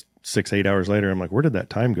you know, it's 6-8 hours later. I'm like, where did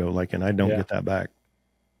that time go? And I don't get that back.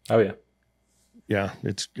 Oh yeah, yeah.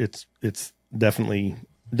 It's definitely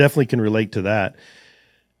can relate to that.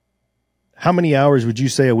 How many hours would you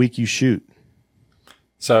say a week you shoot?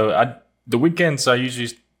 So the weekends I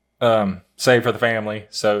usually save for the family.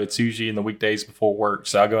 So it's usually in the weekdays before work.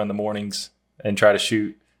 So I go in the mornings and try to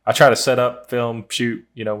shoot. I try to set up, film, shoot,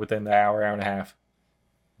 within the hour and a half.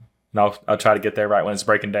 And I'll try to get there right when it's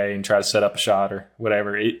breaking day and try to set up a shot or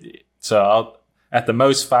whatever. So I'll at the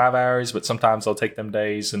most 5 hours, but sometimes I'll take them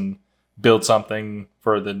days and build something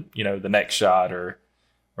for the next shot,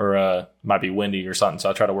 or might be windy or something. So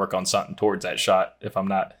I try to work on something towards that shot if I'm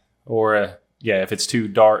not, or if it's too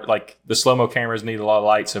dark, like the slow-mo cameras need a lot of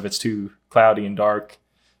light. So if it's too cloudy and dark,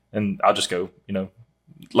 and I'll just go,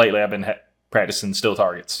 lately I've been practicing still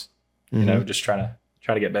targets, just trying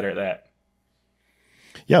to get better at that.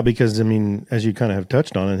 Yeah, because as you kind of have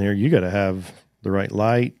touched on in here, you got to have the right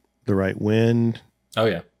light, the right wind, Oh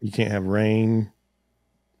yeah. You can't have rain.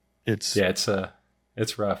 It's it's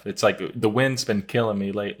rough. It's like the wind's been killing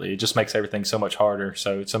me lately. It just makes everything so much harder.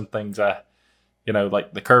 So some things like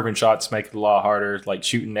the curving shots make it a lot harder. Like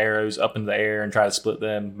shooting arrows up in the air and try to split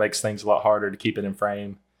them makes things a lot harder to keep it in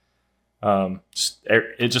frame. Wind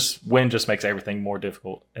just makes everything more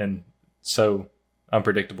difficult and so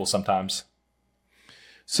unpredictable sometimes.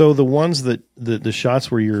 so the ones that the shots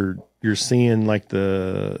where you're seeing like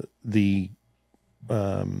the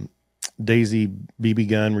Daisy BB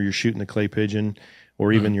gun where you're shooting the clay pigeon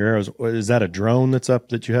or even your arrows, is that a drone that's up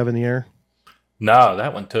that you have in the air? No,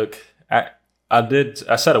 that one took. I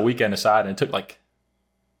set a weekend aside and it took like,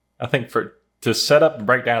 I think to set up and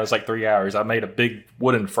break down it was like 3 hours. I made a big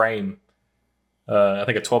wooden frame. I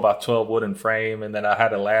think a 12 by 12 wooden frame, and then I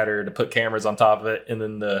had a ladder to put cameras on top of it, and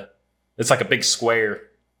then it's like a big square,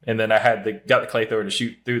 and then I got the clay thrower to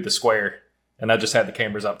shoot through the square, and I just had the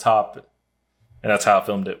cameras up top, and that's how I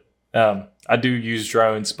filmed it. I do use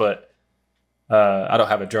drones, but I don't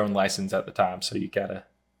have a drone license at the time, so you gotta.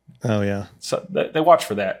 Oh yeah. So they watch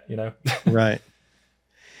for that, Right.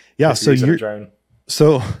 Yeah. So you're a drone.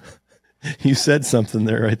 So you said something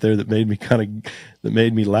there right there that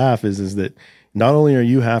made me laugh is that not only are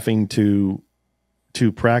you having to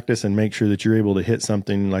practice and make sure that you're able to hit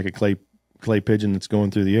something like a clay pigeon that's going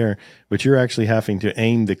through the air, but you're actually having to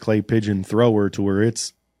aim the clay pigeon thrower to where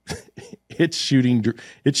it's shooting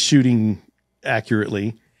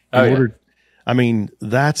accurately in order. I mean,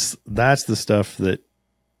 that's the stuff that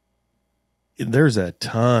there's a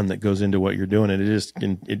ton that goes into what you're doing.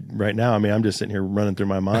 And right now, I mean, I'm just sitting here running through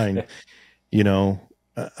my mind,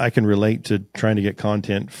 I can relate to trying to get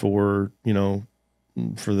content for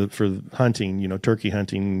hunting, turkey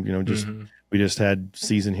hunting, we just had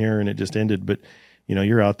season here and it just ended, but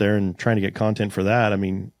you're out there and trying to get content for that. I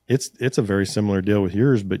mean, it's a very similar deal with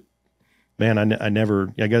yours, but man, I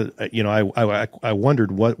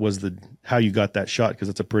wondered what was how you got that shot. 'Cause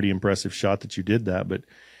it's a pretty impressive shot that you did that, but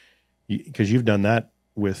because you've done that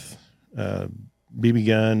with, BB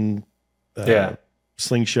gun,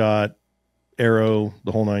 slingshot, arrow,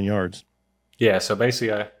 the whole 9 yards. Yeah. So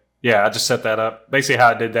basically, I just set that up. Basically, how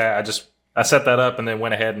I did that, I set that up and then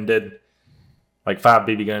went ahead and did like 5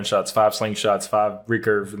 BB gun shots, 5 slingshots, 5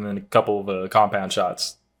 recurve, and then a couple of compound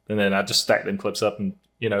shots. And then I just stacked them clips up and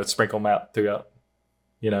sprinkle them out throughout.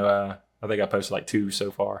 I think I posted like 2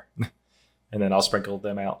 so far, and then I'll sprinkle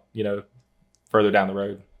them out. Further down the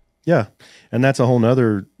road. Yeah, and that's a whole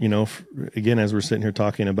nother. Again, as we're sitting here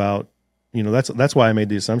talking about, that's why I made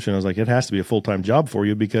the assumption. I was like, it has to be a full-time job for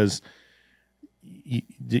you because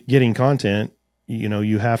getting content,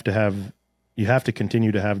 you have to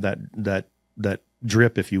continue to have that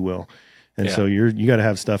drip, if you will. And so you got to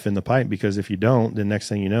have stuff in the pipe, because if you don't, then next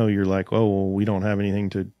thing you know, you're like, oh, well, we don't have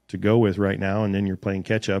anything to go with right now. And then you're playing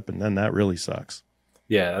catch up, and then that really sucks.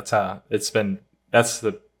 Yeah. That's how it's been. That's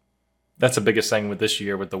the biggest thing with this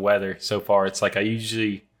year with the weather so far. It's like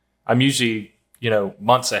I'm usually,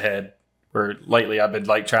 months ahead, where lately I've been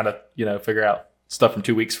like trying to, figure out stuff from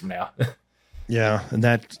 2 weeks from now. Yeah. And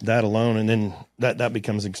that alone, and then that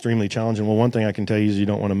becomes extremely challenging. Well, one thing I can tell you is you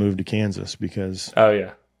don't want to move to Kansas, because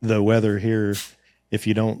the weather here, if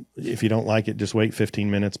you don't like it, just wait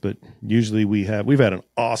 15 minutes. But usually we've had an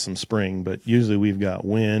awesome spring, but usually we've got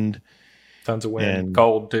wind, tons of wind, and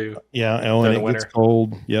cold too. Yeah. And it gets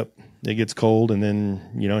cold. Yep. It gets cold. And then,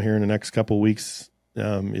 here in the next couple of weeks,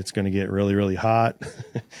 it's going to get really, really hot.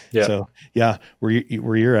 Yeah. So yeah,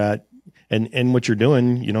 where you're at and what you're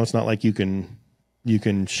doing, it's not like you can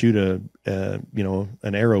shoot an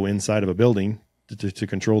arrow inside of a building to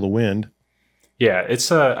control the wind. Yeah,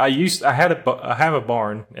 it's I have a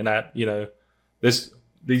barn, and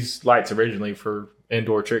these lights originally for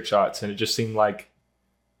indoor trick shots, and it just seemed like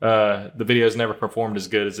the videos never performed as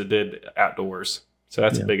good as it did outdoors. So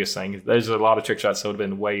that's the biggest thing. There's a lot of trick shots that would have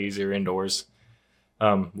been way easier indoors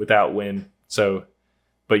without wind. So,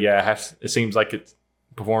 but yeah, it seems like it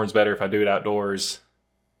performs better if I do it outdoors.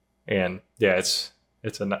 And yeah, it's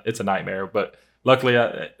a nightmare, but luckily,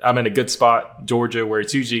 I'm in a good spot, Georgia, where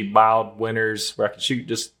it's usually mild winters, where I can shoot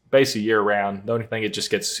just basically year round. The only thing, it just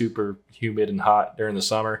gets super humid and hot during the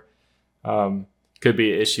summer. Could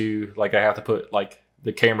be an issue. Like I have to put like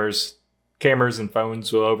the cameras and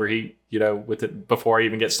phones will overheat, with it before I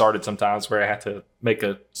even get started sometimes, where I have to make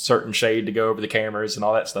a certain shade to go over the cameras and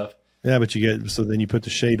all that stuff. Yeah, but so then you put the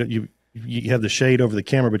shade, you have the shade over the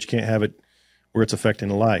camera, but you can't have it where it's affecting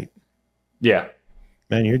the light. Yeah.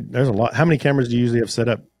 Man, there's a lot. How many cameras do you usually have set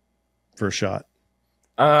up for a shot?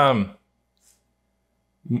 At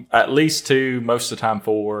least 2, most of the time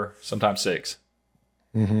 4, sometimes 6.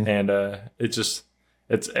 Mm-hmm. And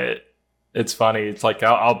it's funny. It's like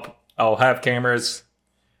I'll have cameras,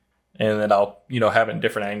 and then I'll have it in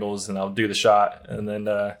different angles, and I'll do the shot, and then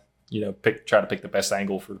try to pick the best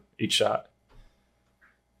angle for each shot,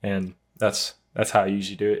 and that's how I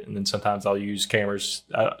usually do it. And then sometimes I'll use cameras.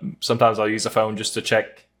 Sometimes I'll use a phone just to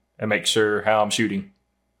check and make sure how I'm shooting.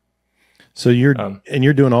 So you're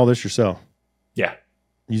doing all this yourself. Yeah.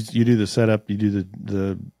 You do the setup, you do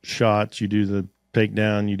the shots, you do the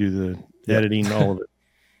takedown, you do the editing, all of it.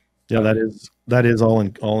 Yeah, that is all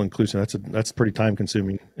inclusive. That's pretty time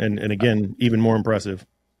consuming, and again, even more impressive.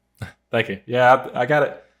 Thank you. Yeah, I got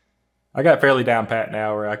it. I got it fairly down pat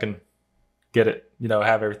now, where I can get it.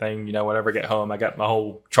 Have everything. Whenever I get home, I got my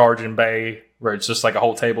whole charging bay where it's just like a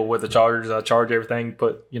whole table with the chargers. I charge everything,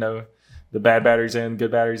 put the bad batteries in,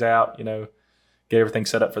 good batteries out. Get everything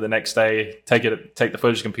set up for the next day. Take the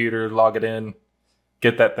footage computer, log it in,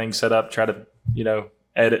 get that thing set up. Try to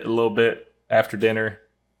edit a little bit after dinner,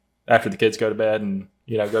 after the kids go to bed, and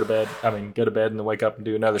go to bed and then wake up and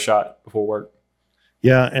do another shot before work.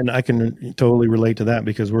 Yeah, and I can totally relate to that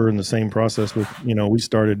because we're in the same process with we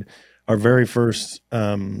started our very first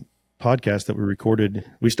podcast that we recorded.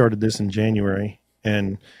 We started this in January,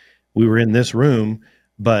 and we were in this room,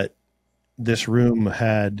 but this room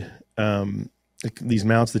had these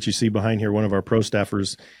mounts that you see behind here. One of our pro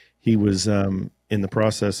staffers, he was in the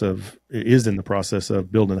process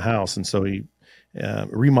of building a house, and so he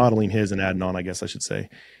remodeling his and adding on, I guess I should say.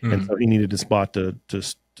 Mm-hmm. And so he needed a spot to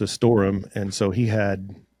store them, and so he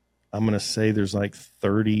had, I'm going to say there's like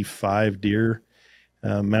 35 deer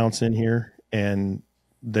mounts in here, and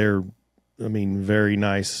they're, very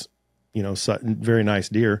nice, very nice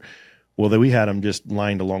deer. Well, we had them just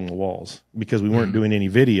lined along the walls because we weren't doing any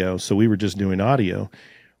video, so we were just doing audio.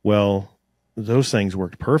 Well, those things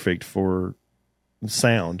worked perfect for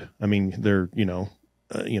sound. They're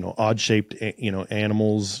odd shaped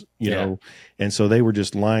animals, know, and so they were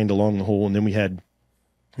just lined along the whole. And then we had,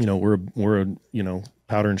 we're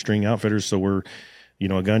powder and string outfitters, so we're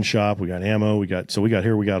a gun shop. We got ammo. We got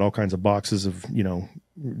all kinds of boxes of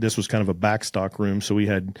this was kind of a backstock room, so we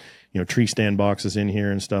had tree stand boxes in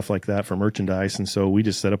here and stuff like that for merchandise. And so we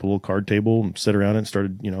just set up a little card table and sit around it and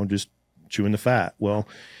started just chewing the fat. Well,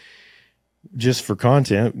 just for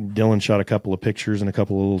content, Dylan shot a couple of pictures and a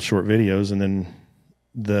couple of little short videos, and then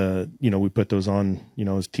we put those on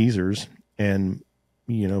as teasers. And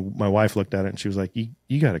my wife looked at it and she was like,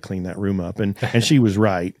 you got to clean that room up, and she was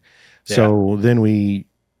right. Yeah. So then we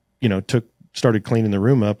started cleaning the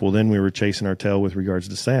room up. Well, then we were chasing our tail with regards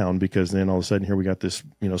to sound, because then all of a sudden here we got this,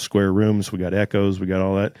 square rooms, we got echoes, we got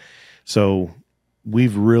all that. So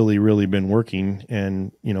we've really, really been working.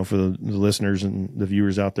 And, for the listeners and the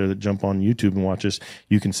viewers out there that jump on YouTube and watch us,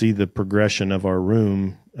 you can see the progression of our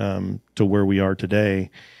room to where we are today,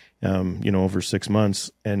 over 6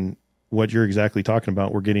 months. And what you're exactly talking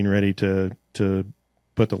about, we're getting ready to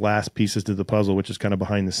put the last pieces to the puzzle, which is kind of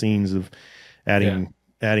behind the scenes of adding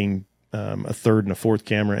a third and a fourth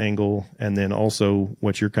camera angle. And then also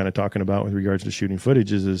what you're kind of talking about with regards to shooting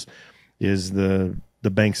footage is the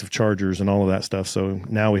banks of chargers and all of that stuff. So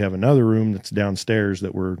now we have another room that's downstairs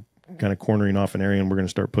that we're kind of cornering off an area, and we're going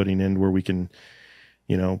to start putting in where we can,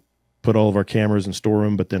 put all of our cameras and store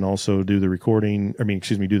them, but then also do the recording.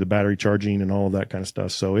 Do the battery charging and all of that kind of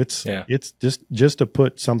stuff. So it's just to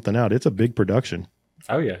put something out. It's a big production.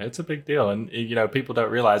 Oh yeah, it's a big deal. And people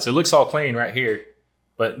don't realize it looks all clean right here,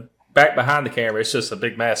 but back behind the camera, it's just a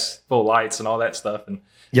big mess full of lights and all that stuff. And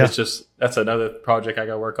that's another project I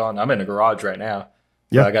got to work on. I'm in a garage right now.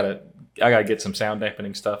 Yeah. I gotta get some sound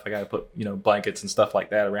dampening stuff. I gotta put, blankets and stuff like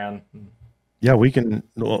that around. Yeah, we can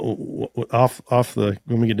when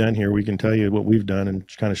we get done here, we can tell you what we've done and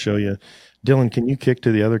kind of show you. Dylan, can you kick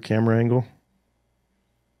to the other camera angle?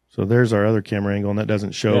 So there's our other camera angle, and that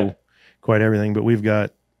doesn't show quite everything, but we've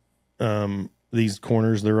got these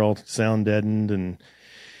corners, they're all sound deadened, and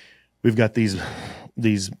we've got these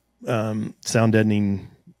sound deadening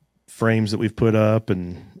frames that we've put up,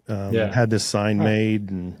 and had this sign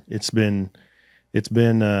made, and it's been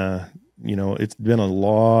a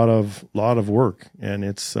lot of work, and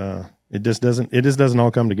it just doesn't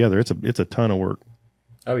all come together. It's a ton of work.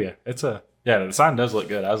 Oh yeah, the sign does look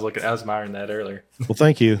good. I was admiring that earlier. Well,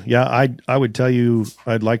 thank you. Yeah, I would tell you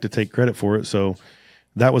I'd like to take credit for it. So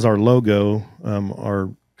that was our logo, our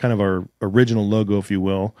original logo, if you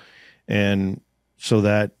will. And so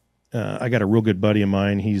that I got a real good buddy of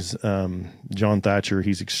mine. He's John Thatcher.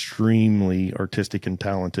 He's extremely artistic and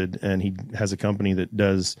talented, and he has a company that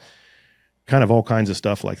does kind of all kinds of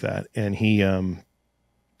stuff like that. And he,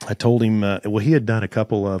 I told him, he had done a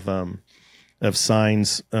couple of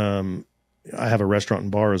signs I have a restaurant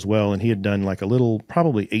and bar as well, and he had done like a little,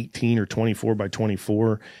 probably 18 or 24 by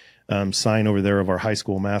 24 sign over there of our high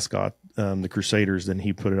school mascot, the Crusaders. Then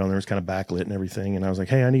he put it on there. It was kind of backlit and everything. And I was like,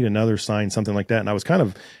 hey, I need another sign, something like that. And I was kind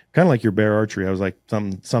of like your bear archery. I was like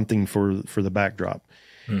something for the backdrop.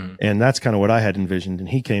 And that's kind of what I had envisioned. And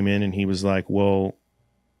he came in and he was like, well,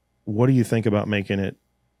 what do you think about making it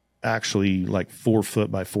actually like 4 foot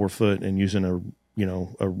by 4 foot and using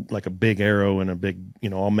like a big arrow and a big,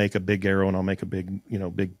 I'll make a big arrow and I'll make a big,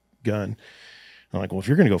 big gun. I'm like, well, if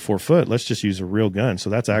you're going to go 4 foot, let's just use a real gun. So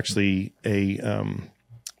that's actually a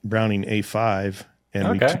Browning A5. And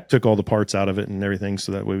we took all the parts out of it and everything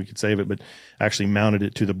so that way we could save it, but actually mounted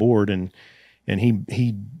it to the board. And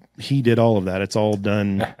he did all of that. It's all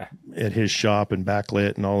done at his shop and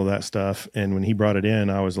backlit and all of that stuff. And when he brought it in,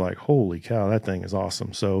 I was like, holy cow, that thing is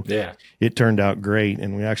awesome. So it turned out great.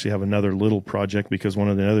 And we actually have another little project because one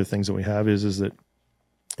of the other things that we have is that,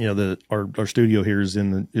 our studio here is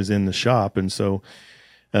in the shop. And so,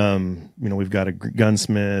 we've got a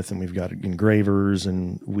gunsmith and we've got engravers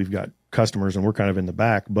and we've got customers and we're kind of in the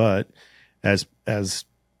back, but as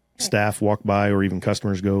staff walk by or even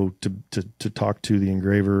customers go to talk to the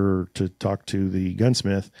engraver or to talk to the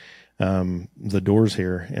gunsmith, the door's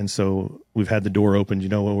here. And so we've had the door opened,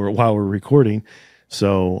 while we're recording.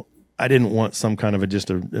 So I didn't want some kind of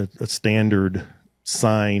a standard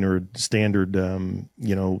sign or standard,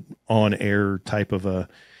 on air type of a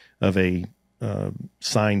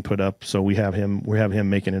sign put up. So we have him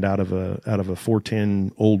making it out of a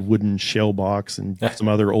 410 old wooden shell box and some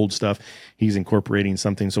other old stuff. He's incorporating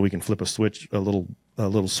something so we can flip a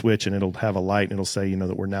little switch and it'll have a light and it'll say,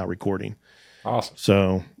 that we're now recording. Awesome.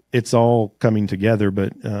 So it's all coming together,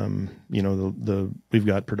 but we've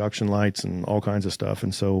got production lights and all kinds of stuff.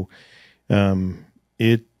 And so,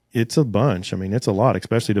 it's a bunch. I mean, it's a lot,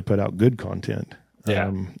 especially to put out good content.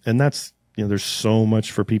 Yeah. And that's, there's so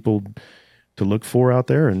much for people to look for out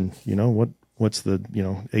there. And what's the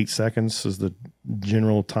 8 seconds is the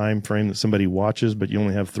general time frame that somebody watches, but you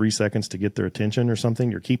only have 3 seconds to get their attention or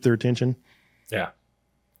something or keep their attention. Yeah.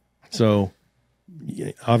 So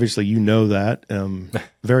obviously that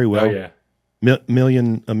very well. Oh, yeah. A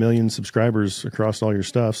million subscribers across all your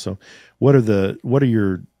stuff. So what are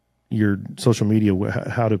your social media?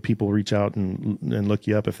 How do people reach out and look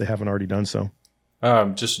you up if they haven't already done so?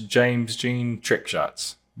 Just James Jean Trick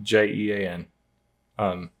Shots. JEAN.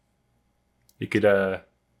 You could, and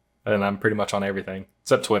I'm pretty much on everything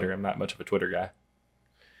except Twitter. I'm not much of a Twitter guy.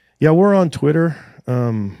 Yeah, we're on Twitter. I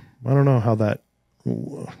don't know how that.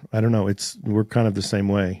 I don't know. We're kind of the same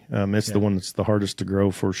way. It's the one that's the hardest to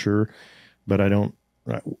grow for sure. But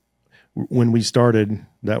when we started,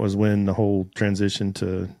 that was when the whole transition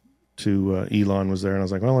to Elon was there, and I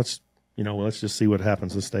was like, well, let's just see what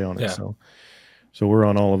happens. Let's stay on it. So we're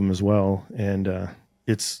on all of them as well, and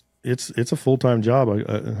it's a full-time job,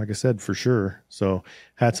 like I said, for sure. So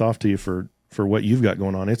hats off to you for what you've got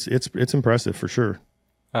going on. It's impressive for sure.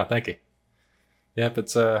 Oh, thank you. Yep.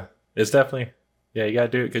 It's definitely, you got to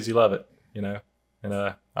do it because you love it, and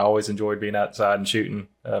I always enjoyed being outside and shooting.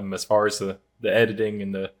 As far as the editing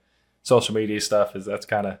and the social media stuff that's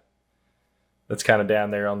kind of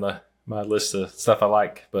down there on my list of stuff I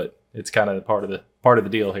like, but it's kind of part of the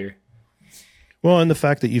deal here. Well, and the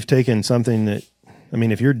fact that you've taken something that,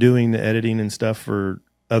 if you're doing the editing and stuff for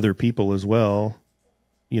other people as well,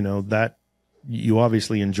 that you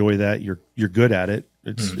obviously enjoy that. You're good at it.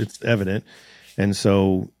 It's evident. And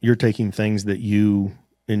so you're taking things that you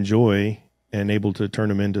enjoy and able to turn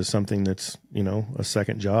them into something that's, a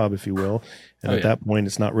second job, if you will. And at that point,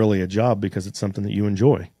 it's not really a job because it's something that you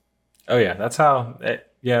enjoy. Oh yeah. That's how,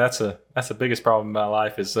 that's the biggest problem in my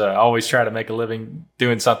life is I always try to make a living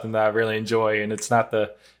doing something that I really enjoy. And it's not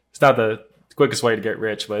the quickest way to get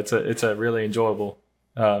rich, but it's a really enjoyable.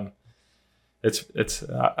 I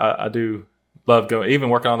do love going, even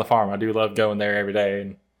working on the farm. I do love going there every day,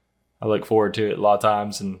 and I look forward to it a lot of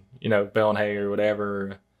times. And baling hay or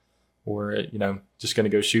whatever, or just going to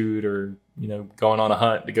go shoot, or going on a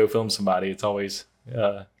hunt to go film somebody. It's always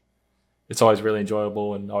really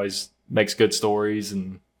enjoyable and always makes good stories,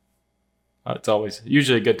 and it's always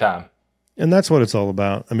usually a good time. And that's what it's all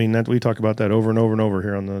about. That we talk about that over and over and over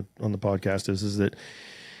here on the podcast is that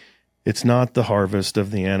it's not the harvest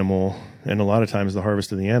of the animal. And a lot of times the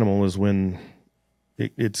harvest of the animal is when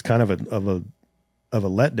it's kind of a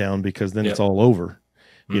letdown, because then it's all over.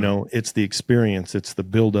 It's the experience. It's the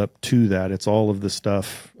build up to that. It's all of the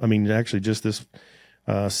stuff. Actually just this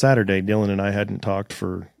Saturday, Dylan and I hadn't talked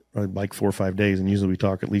for like 4 or 5 days. And usually we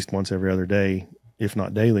talk at least once every other day, if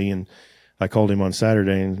not daily. And I called him on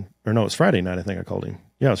Saturday or no, it was Friday night. I think I called him.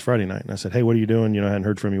 Yeah, it was Friday night. And I said, hey, what are you doing? I hadn't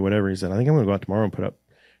heard from you, whatever. He said, I think I'm going to go out tomorrow and put up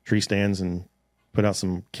tree stands and put out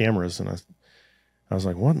some cameras. And I was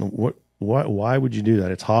like, why would you do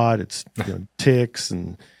that? It's hot. It's ticks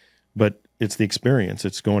but it's the experience.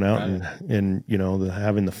 It's going out and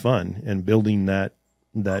having the fun and building that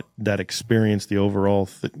experience, the overall,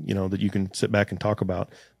 that you can sit back and talk about.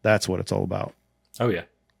 That's what it's all about. Oh yeah.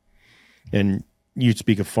 And you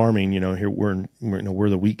speak of farming, here we're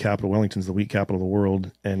the wheat capital. Wellington's the wheat capital of the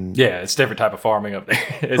world. And yeah, it's different type of farming up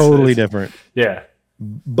there. Totally different. Yeah.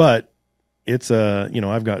 But it's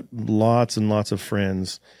I've got lots and lots of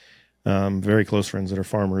friends, very close friends that are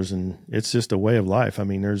farmers, and it's just a way of life. I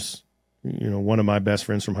mean, there's, one of my best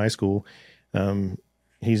friends from high school, he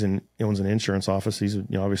owns an insurance office. He's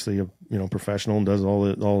obviously a professional and does all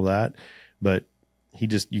of that, but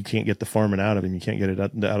you can't get the farming out of him. You can't get it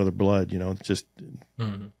out of their blood. It's just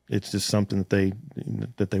it's just something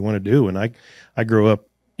that they want to do. And I grew up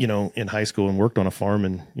in high school and worked on a farm,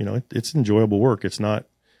 and it's enjoyable work. It's not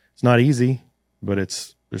easy, but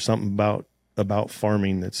there's something about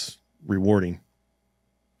farming that's rewarding.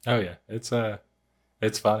 Oh yeah, it's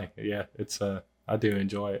funny. Yeah, I do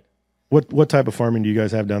enjoy it. What type of farming do you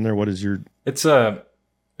guys have down there? What is your? It's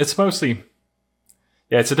mostly,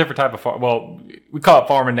 yeah, it's a different type of farm. Well, we call it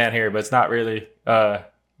farming down here, but it's not really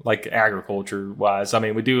like agriculture wise. I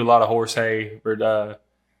mean, we do a lot of horse hay, or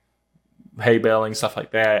hay baling, stuff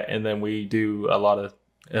like that, and then we do a lot of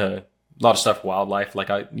stuff for wildlife. Like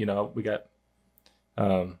we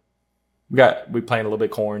plant a little bit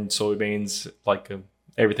of corn, soybeans, like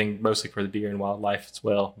everything mostly for the deer and wildlife as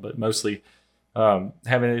well, but mostly having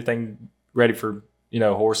everything ready for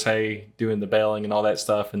horse hay, doing the baling and all that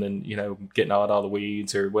stuff, and then getting out all the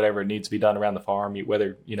weeds or whatever needs to be done around the farm,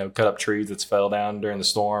 whether cut up trees that's fell down during the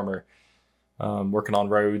storm, or working on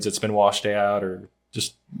roads that's been washed out, or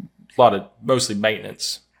just a lot of mostly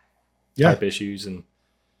maintenance type issues and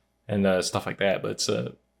stuff like that. But it's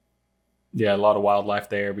a lot of wildlife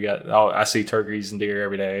there. I see turkeys and deer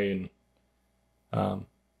every day, and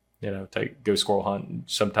go squirrel hunt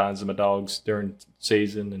sometimes with my dogs during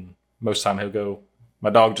season, and most of the time my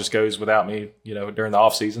dog just goes without me, during the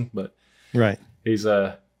off season, but right. He's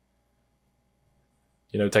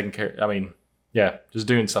taking care. I mean, yeah, just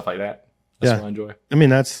doing stuff like that. That's what I enjoy. I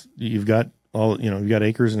mean, you've got you've got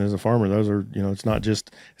acres, and as a farmer, those are, it's not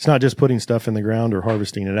just putting stuff in the ground or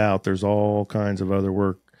harvesting it out. There's all kinds of other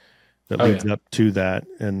work that leads up to that.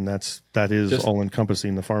 And that is just all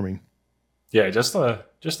encompassing the farming. Yeah. Just the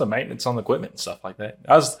maintenance on the equipment and stuff like that.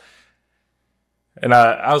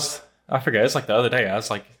 I forget, it's like the other day, it was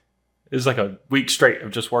like a week straight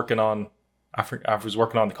of just working on, I was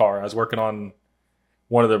working on the car. I was working on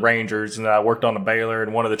one of the Rangers, and I worked on a baler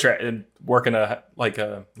and one of the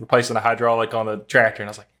replacing a hydraulic on the tractor. And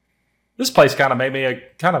I was like, this place kind of made me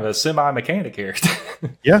a semi-mechanic here.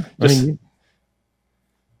 Yeah.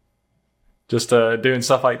 Just doing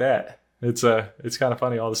stuff like that. It's kind of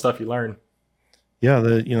funny, all the stuff you learn. Yeah.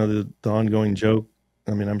 The ongoing joke.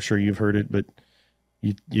 I mean, I'm sure you've heard it, but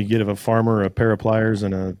you get a farmer a pair of pliers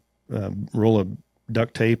and a roll of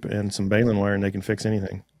duct tape and some baling wire, and they can fix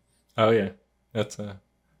anything. Oh yeah. That's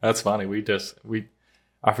funny.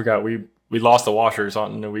 I forgot we lost the washer or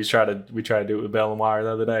something, and we tried to do it with baling wire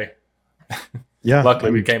the other day. Yeah.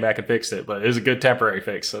 Luckily we came back and fixed it, but it was a good temporary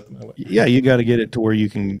fix at the moment. Yeah, you got to get it to where you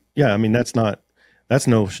can. Yeah, I mean that's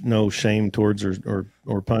no shame towards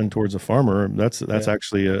or pun towards a farmer. That's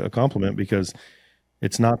actually a compliment, because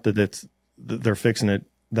it's not that they're fixing it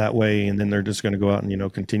that way and then they're just going to go out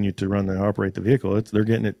and continue to run and operate the vehicle. They're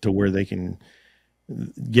getting it to where they can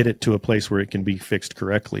get it to a place where it can be fixed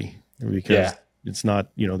correctly, because it's not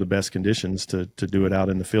the best conditions to do it out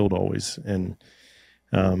in the field always. And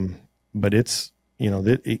but it's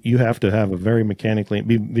you have to have a very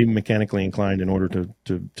be mechanically inclined in order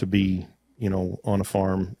to be on a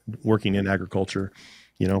farm working in agriculture.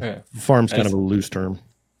 Farm's kind of a loose term,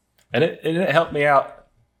 and it helped me out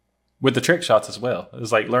with the trick shots as well. It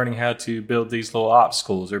was like learning how to build these little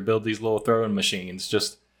obstacles or build these little throwing machines.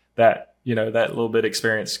 Just that, that little bit of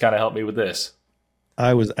experience kind of helped me with this.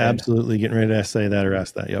 I was absolutely getting ready to say that or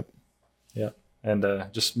ask that. Yep. Yeah. And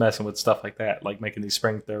just messing with stuff like that, like making these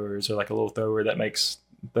spring throwers, or like a little thrower that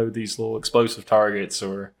throw these little explosive targets,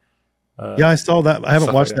 or I saw that. I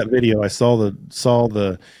haven't watched that video. I saw the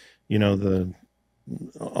the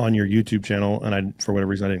on your YouTube channel, and for whatever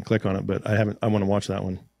reason I didn't click on it, but I want to watch that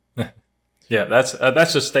one. Yeah,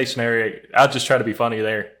 that's just stationary. I'll just try to be funny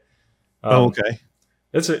there. Okay.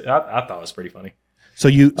 I thought it was pretty funny. So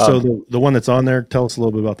the one that's on there, tell us a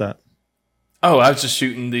little bit about that. Oh, I was just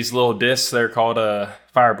shooting these little discs. They're called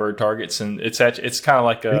Firebird targets, and it's kind of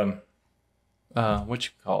like what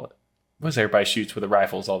you call it? What's everybody shoots with the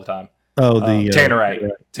rifles all the time? Oh, the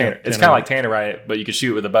Tannerite. Yeah, It's kind of like Tannerite, but you can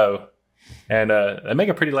shoot with a bow, and they make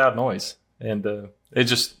a pretty loud noise. And I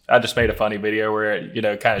just made a funny video where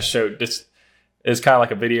it, kind of showed this. It's kind of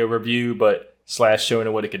like a video review, but / showing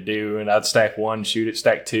it what it could do. And I'd stack one, shoot it,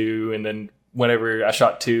 stack two, and then whenever I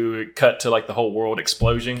shot two, it cut to like the whole world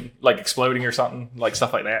exploding or something, like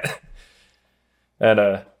stuff like that. And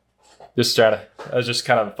it was just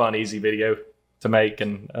kind of a fun, easy video to make,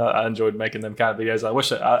 and I enjoyed making them kind of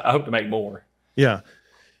videos. I hope to make more. Yeah.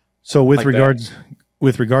 So with like regards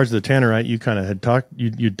to the Tannerite, you kind of had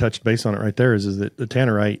you touched base on it right there. Is that the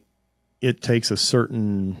Tannerite? It takes a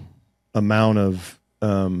certain amount of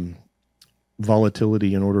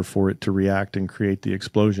volatility in order for it to react and create the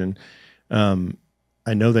explosion.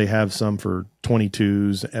 I know they have some for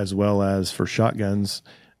 22s as well as for shotguns.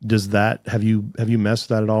 Does that have you messed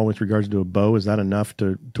that at all with regards to a bow? Is that enough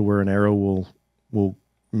to where an arrow will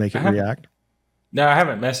make it react? No, I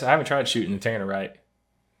haven't messed. I haven't tried shooting the Tannerite.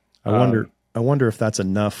 I wonder if that's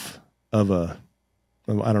enough of I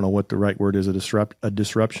don't know what the right word is, a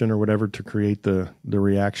disruption or whatever to create the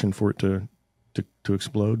reaction for it to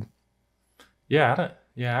explode. Yeah,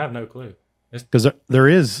 I have no clue. Because there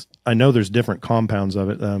is, I know there's different compounds of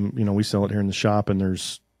it. We sell it here in the shop, and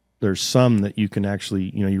there's some that you can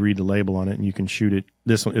actually, you read the label on it and you can shoot it.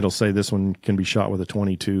 This one, it'll say this one can be shot with a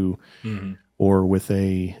 22 or with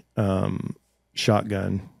a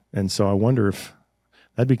shotgun. And so I wonder if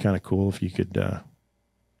that'd be kind of cool if you could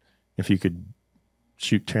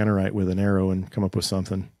shoot Tannerite with an arrow and come up with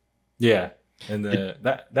something. Yeah. And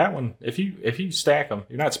that one, if you stack them,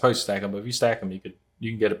 you're not supposed to stack them, but if you stack them, you can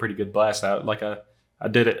get a pretty good blast out. Like I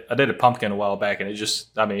did a pumpkin a while back, and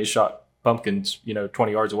it shot pumpkins,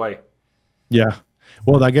 20 yards away. Yeah.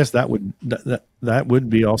 Well, I guess that would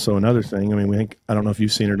be also another thing. I mean, I don't know if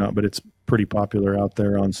you've seen it or not, but it's pretty popular out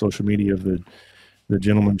there on social media of the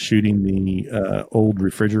gentleman shooting the old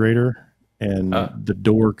refrigerator, and the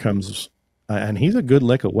door comes. And he's a good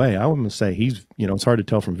lick away. I wouldn't say he's, it's hard to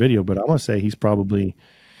tell from video, but I want to say he's probably,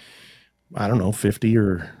 I don't know, 50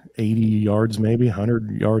 or 80 yards, maybe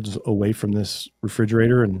 100 yards away from this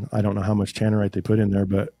refrigerator. And I don't know how much Tannerite they put in there,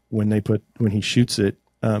 but when he shoots it,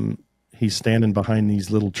 he's standing behind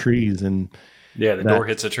these little trees, and the door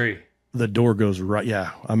hits a tree. The door goes right.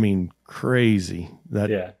 Yeah. I mean, crazy.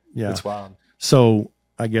 Yeah. It's wild. So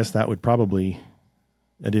I guess that would probably,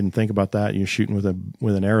 I didn't think about that. You're shooting with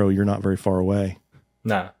an arrow. You're not very far away.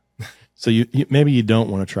 Nah. So you maybe you don't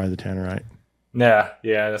want to try the Tannerite. Nah.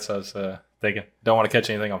 Yeah. That's what I was thinking. Don't want to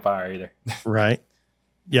catch anything on fire either. Right.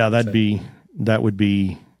 Yeah. That would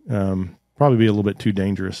be probably be a little bit too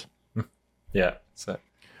dangerous. Yeah.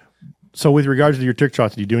 So with regards to your trick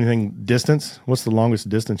shots, do you do anything distance? What's the longest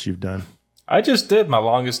distance you've done? I just did my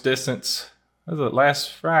longest distance. Was it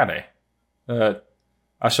last Friday?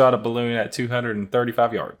 I shot a balloon at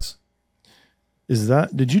 235 yards.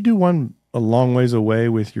 Did you do one a long ways away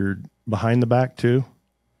with your behind the back too?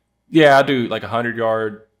 Yeah, I do like 100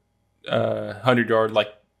 yard,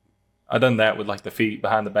 like I done that with like the feet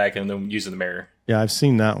behind the back and then using the mirror. Yeah, I've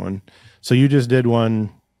seen that one. So you just did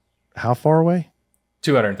one, how far away?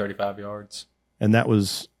 235 yards. And that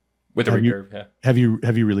was with a recurve. Yeah. Have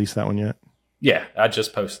you released that one yet? Yeah, I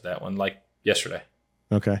just posted that one like yesterday.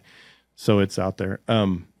 Okay. So it's out there.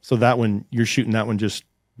 So that one, you're shooting that one just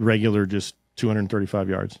regular, just 235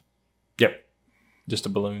 yards. Yep. Just a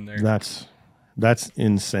balloon there. That's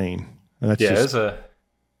insane. I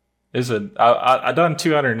done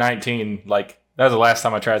 219. Like that was the last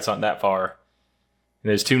time I tried something that far. And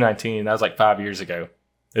it was 219. That was like 5 years ago.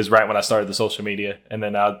 It was right when I started the social media, and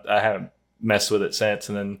then I haven't messed with it since.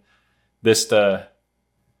 And then this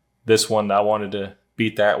one, I wanted to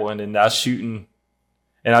beat that one, and I was shooting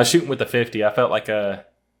with the 50. I felt like I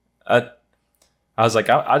was like,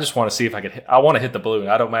 I just want to see if I could. I want to hit the balloon.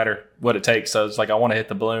 I don't matter what it takes. So it's like I want to hit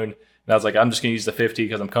the balloon, and I was like, I'm just gonna use the 50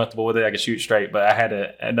 because I'm comfortable with it. I can shoot straight, but I had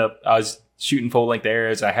to I was shooting full length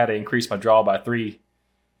arrows. I had to increase my draw by 3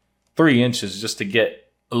 inches just to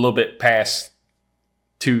get a little bit past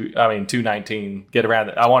 219. Get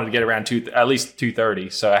around. I wanted to get around at least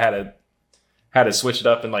 230. So I had to switch it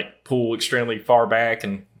up and like pull extremely far back,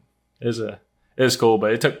 and it was cool.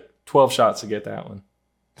 But it took 12 shots to get that one.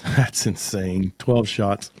 That's insane. 12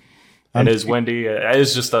 shots. And it's windy.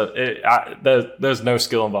 It's just there's no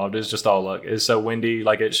skill involved. It's just all luck. It's so windy,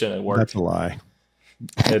 like it shouldn't work. That's a lie.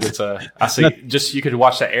 I see. Just you could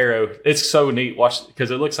watch the arrow. It's so neat. Watch because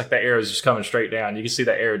it looks like the arrow is just coming straight down. You can see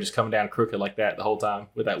that arrow just coming down crooked like that the whole time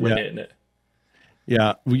with that wind hitting it.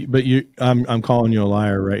 Yeah, I'm calling you a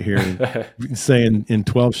liar right here, saying in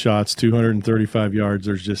 12 shots, 235 yards.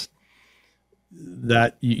 There's just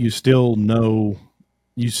that you still know,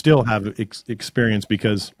 you still have experience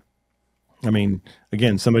because, I mean,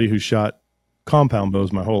 again, somebody who shot compound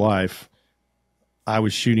bows my whole life, I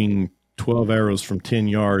was shooting 12 arrows from 10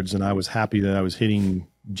 yards, and I was happy that I was hitting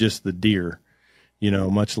just the deer.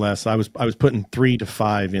 Much less I was putting 3 to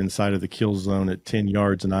 5 inside of the kill zone at 10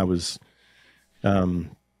 yards, and I was. I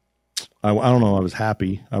don't know. I was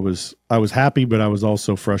happy. I was happy, but I was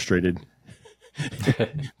also frustrated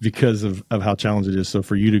because of how challenging it is. So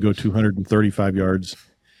for you to go 235 yards,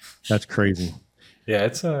 that's crazy. Yeah,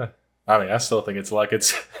 I mean, I still think it's luck.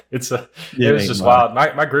 It was just wild.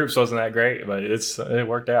 My groups wasn't that great, but it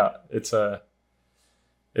worked out. It's fun.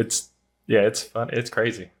 It's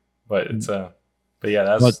crazy, but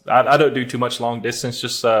yeah, I don't do too much long distance.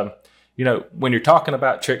 Just when you're talking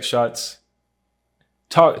about trick shots.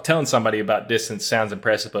 Telling somebody about distance sounds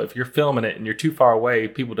impressive, but if you're filming it and you're too far away,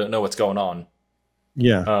 people don't know what's going on.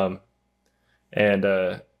 Yeah.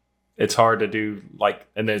 It's hard to do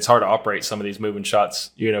and then it's hard to operate some of these moving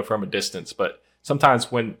shots, from a distance. But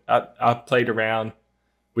sometimes when I played around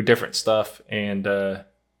with different stuff, and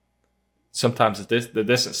sometimes the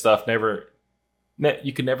distant stuff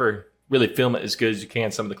you can never really film it as good as you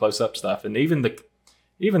can some of the close up stuff, and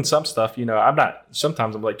even some stuff,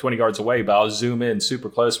 sometimes I'm like 20 yards away, but I'll zoom in super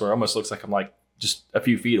close where it almost looks like I'm like just a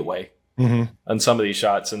few feet away on some of these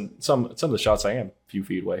shots. And some of the shots I am a few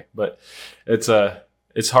feet away, but it's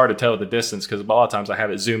hard to tell the distance because a lot of times I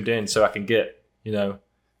have it zoomed in so I can get,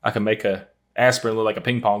 I can make a aspirin look like a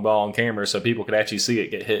ping pong ball on camera so people could actually see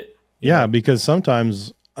it get hit. Yeah, because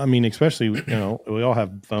sometimes, I mean, especially, we all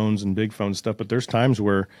have phones and big phone stuff, but there's times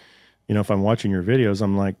where, if I'm watching your videos,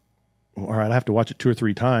 I'm like, all right, I have to watch it 2 or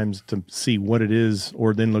 3 times to see what it is,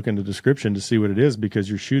 or then look in the description to see what it is, because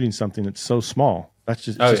you're shooting something that's so small. That's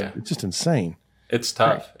it's just insane. It's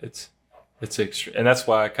tough. Right. It's extra, and that's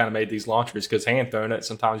why I kind of made these launchers, because hand throwing it,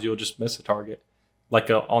 sometimes you'll just miss a target,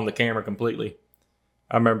 on the camera completely.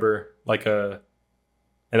 I remember and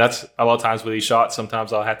that's a lot of times with these shots.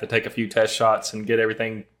 Sometimes I'll have to take a few test shots and get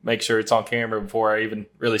everything, make sure it's on camera before I even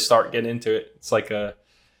really start getting into it. It's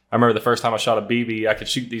I remember the first time I shot a BB, I could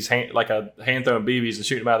shoot these hand throwing BBs and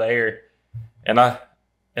shoot them out of the air, and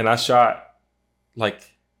I shot like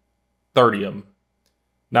 30 of them,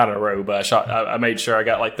 not in a row, but I made sure I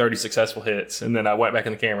got like 30 successful hits, and then I went back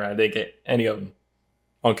in the camera and I didn't get any of them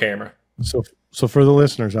on camera. So for the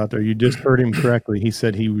listeners out there, you just heard him correctly. He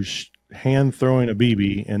said he was hand throwing a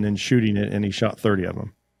BB and then shooting it, and he shot 30 of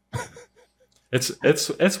them.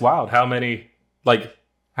 It's wild how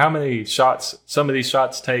many shots some of these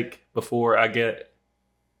shots take before I get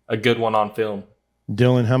a good one on film.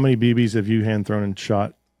 Dylan, how many BBs have you hand thrown and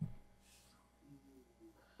shot?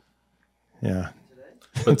 Yeah.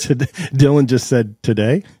 But Dylan just said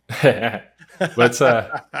today. But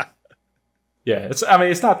yeah,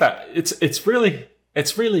 it's not that it's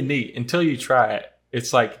really neat until you try it.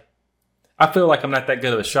 It's like I feel like I'm not that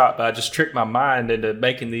good of a shot, but I just trick my mind into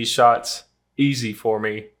making these shots easy for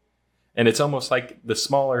me. And it's almost like the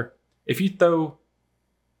smaller, if you throw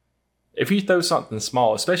something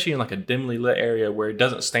small, especially in like a dimly lit area where it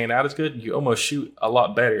doesn't stand out as good, you almost shoot a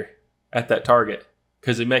lot better at that target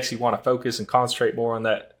because it makes you want to focus and concentrate more on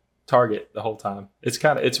that target the whole time.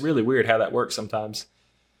 It's really weird how that works sometimes.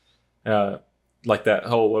 Like that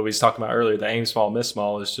whole, what we was talking about earlier, the aim small, miss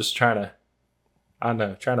small is just trying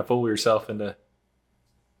to fool yourself into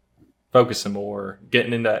focusing more,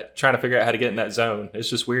 getting in that, trying to figure out how to get in that zone. It's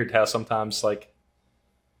just weird how sometimes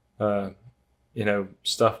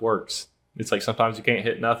stuff works. It's like sometimes you can't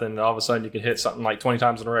hit nothing, and all of a sudden you can hit something like 20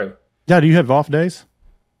 times in a row. Yeah. Do you have off days?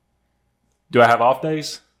 Do I have off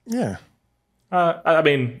days? Yeah. I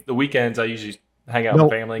mean, the weekends I usually hang out with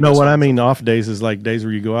family. No, what I mean off days is like days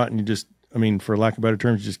where you go out and you just, for lack of better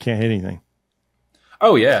terms, you just can't hit anything.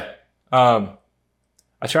 Oh yeah.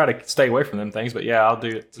 I try to stay away from them things, but yeah, I'll do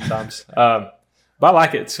it sometimes. But I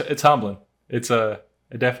like it. It's humbling. It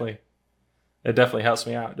definitely helps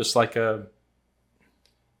me out. Just like that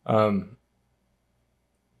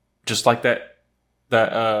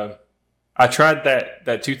I tried that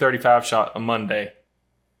 235 shot on Monday,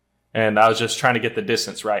 and I was just trying to get the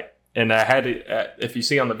distance right. And I had it, if you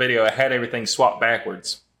see on the video, I had everything swapped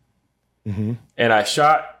backwards. Mm-hmm. And I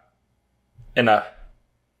shot, and I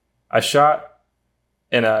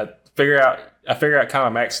figure out kind of my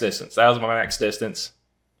max distance. That was my max distance.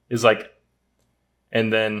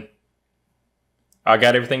 And then I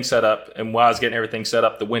got everything set up, and while I was getting everything set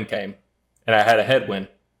up, the wind came, and I had a headwind.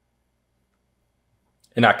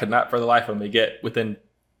 And I could not for the life of me get within,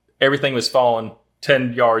 everything was falling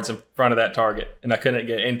 10 yards in front of that target, and I couldn't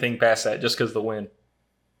get anything past that just because of the wind.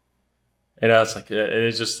 And I was like,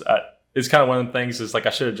 it's just, it's kind of one of the things is like I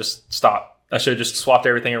should have just stopped. I should have just swapped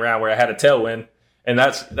everything around where I had a tailwind. And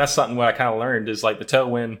that's something what I kind of learned is like the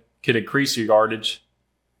tailwind could increase your yardage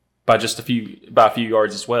by a few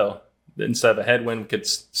yards as well. Instead of a headwind could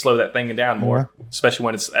slow that thing down more, especially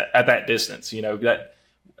when it's at that distance. You know, that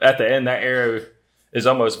at the end, that arrow is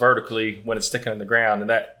almost vertically when it's sticking in the ground, and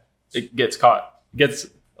that it gets a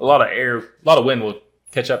lot of air, a lot of wind will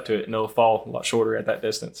catch up to it, and it'll fall a lot shorter at that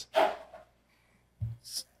distance.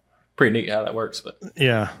 Pretty neat how that works, but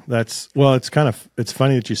yeah, it's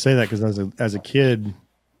funny that you say that because as a kid,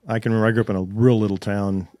 I can remember I grew up in a real little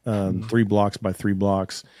town, 3 blocks by 3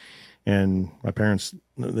 blocks, and my parents,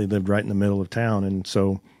 they lived right in the middle of town, and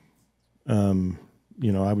so,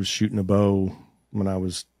 I was shooting a bow when I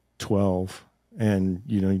was 12, and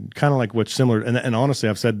kind of like what's similar, and honestly,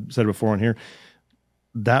 I've said before on here,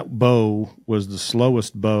 that bow was the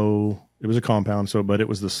slowest bow. It was a compound, but it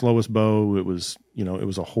was the slowest bow. It was, it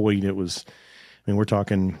was a Hoyt. It was, we're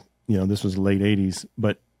talking, this was the late 80s,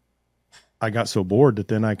 but I got so bored that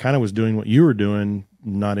then I kind of was doing what you were doing,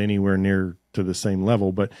 not anywhere near to the same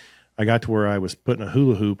level, but I got to where I was putting a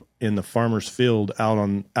hula hoop in the farmer's field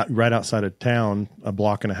right outside of town, a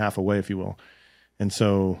block and a half away, if you will. And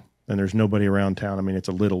there's nobody around town. I mean, it's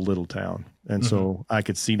a little town. And so I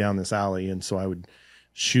could see down this alley. And so I would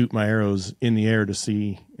shoot my arrows in the air to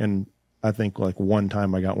see, and I think like one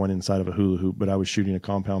time I got one inside of a hula hoop, but I was shooting a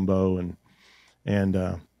compound bow,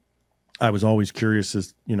 and I was always curious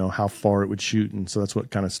as how far it would shoot, and so that's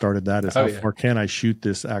what kind of started that is how far can I shoot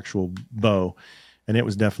this actual bow, and it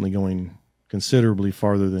was definitely going considerably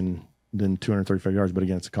farther than 235 yards, but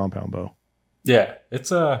again, it's a compound bow. Yeah, it's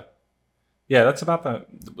that's about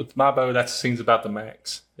with my bow. That seems about the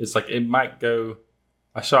max. It's like it might go.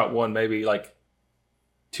 I shot one maybe like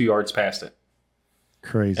 2 yards past it.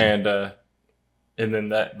 Crazy. And then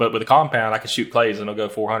but with a compound, I can shoot clays and it'll go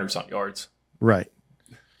 400 something yards. Right.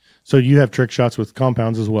 So you have trick shots with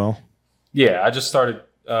compounds as well? Yeah, I just started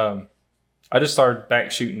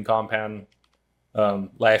back shooting compound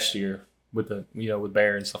last year with with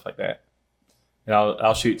bear and stuff like that. And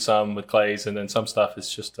I'll shoot some with clays, and then some stuff is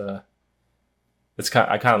just I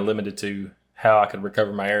kind of limited to how I could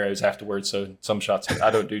recover my arrows afterwards. So some shots,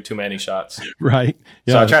 I don't do too many shots. Right.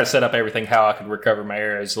 Yeah. So I try to set up everything how I could recover my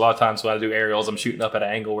arrows. A lot of times when I do aerials, I'm shooting up at an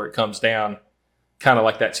angle where it comes down, kind of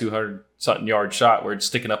like that 200 something yard shot where it's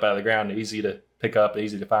sticking up out of the ground, easy to pick up,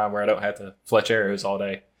 easy to find, where I don't have to fletch arrows all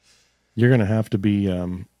day. You're going to have to be, you're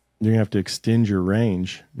going to have to extend your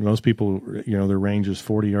range. Most people, their range is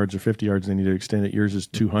 40 yards or 50 yards. They need to extend it. Yours is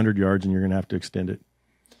 200 yards, and you're going to have to extend it.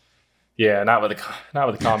 Yeah, not with the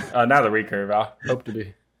recurve. I'll hope to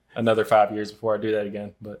be another 5 years before I do that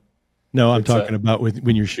again. But no, I'm talking about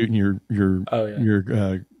when you're shooting your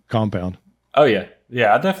compound. Oh yeah.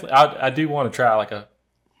 I do want to try like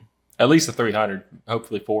at least a 300,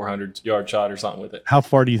 hopefully 400 yard shot or something with it. How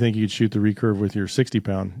far do you think you'd shoot the recurve with your 60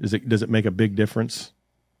 pound? Does it make a big difference?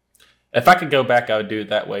 If I could go back, I would do it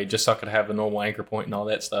that way, just so I could have a normal anchor point and all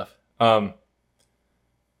that stuff. Yeah,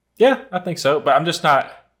 I think so, but I'm just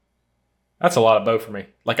not. That's a lot of bow for me.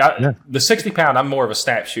 Like the 60 pound, I'm more of a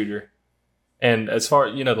snap shooter. And as far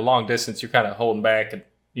as, the long distance, you're kind of holding back and,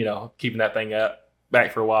 keeping that thing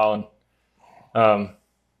back for a while. And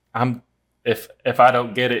if I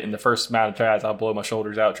don't get it in the first amount of tries, I'll blow my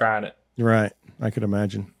shoulders out trying it. Right. I could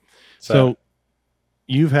imagine. So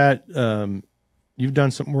you've had, you've done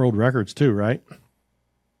some world records too, right?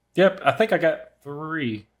 Yep. I think I got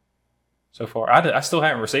 3 so far. I still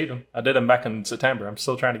haven't received them. I did them back in September. I'm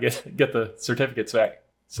still trying to get the certificates back.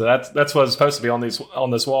 So that's what's supposed to be on this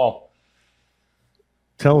wall.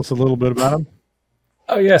 Tell us a little bit about them.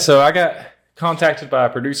 Oh yeah, so I got contacted by a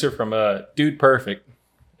producer from Dude Perfect,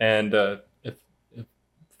 and if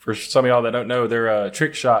for some of y'all that don't know, they're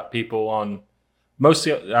trick shot people on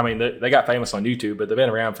mostly. I mean, they got famous on YouTube, but they've been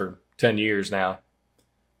around for 10 years now,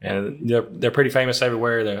 and they're pretty famous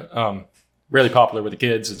everywhere. They're really popular with the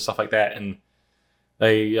kids and stuff like that, and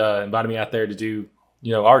they invited me out there to do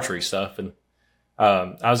archery stuff, and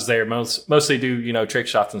I was there mostly do trick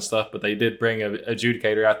shots and stuff, but they did bring an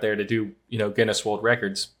adjudicator out there to do Guinness World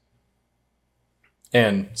Records,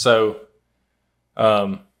 and so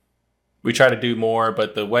we try to do more,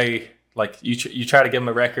 but the way like you try to give them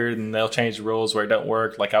a record and they'll change the rules where it don't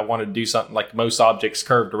work. Like I wanted to do something like most objects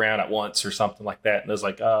curved around at once or something like that, and it was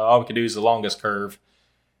like all we can do is the longest curve.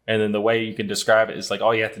 And then the way you can describe it is like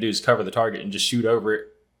all you have to do is cover the target and just shoot over it,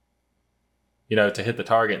 to hit the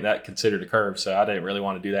target, and that considered a curve. So I didn't really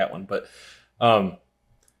want to do that one. But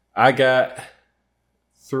I got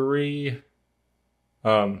 3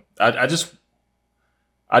 I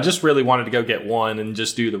just really wanted to go get one and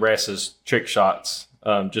just do the rest as trick shots.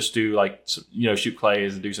 Just do like, shoot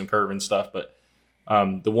clays and do some curving stuff. But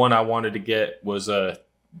the one I wanted to get was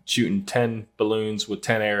shooting 10 balloons with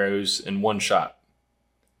 10 arrows in one shot.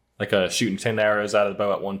 Like shooting 10 arrows out of the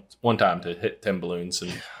bow at one time to hit 10 balloons.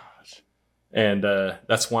 And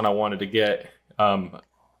that's one I wanted to get.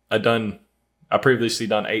 I previously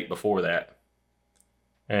done 8 before that.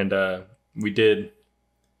 And we did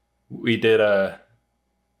that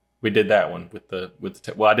one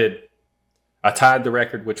I tied the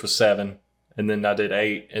record, which was 7, and then I did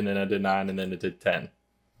 8, and then I did 9, and then I did 10.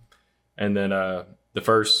 And then the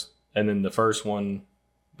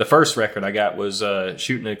first record I got was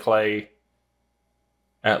shooting a clay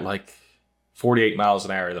at like 48 miles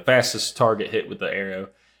an hour, the fastest target hit with the arrow.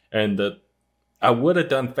 And I would have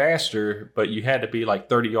done faster, but you had to be like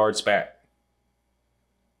 30 yards back.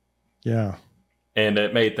 Yeah. And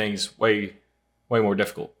it made things way more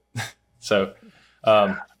difficult. So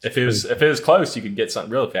if it was close, you could get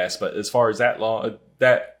something really fast. But as far as that long,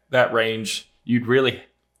 that range, and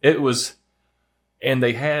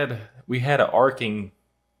we had an arcing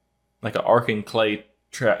clay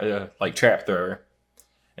trap thrower.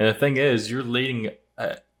 And the thing is, you're leading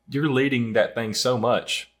that thing so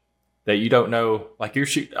much that you don't know. Like I'm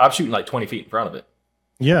shooting like 20 feet in front of it.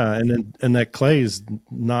 Yeah, and that clay is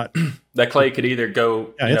not. That clay could either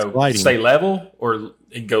go, stay level or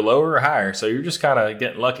go lower or higher. So you're just kind of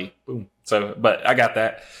getting lucky. Boom. So, but I got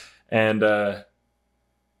that, and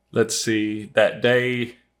let's see, that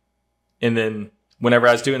day, and then whenever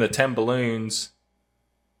I was doing the 10 balloons,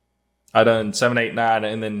 I done 7, 8, 9,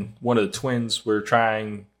 and then one of the twins were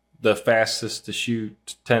trying the fastest to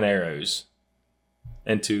shoot 10 arrows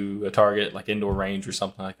into a target, like indoor range or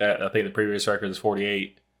something like that. I think the previous record is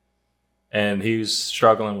 48. And he was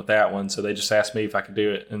struggling with that one, so they just asked me if I could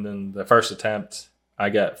do it. And then the first attempt, I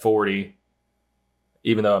got 40,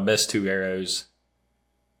 even though I missed 2 arrows.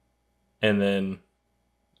 And then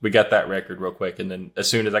we got that record real quick. And then as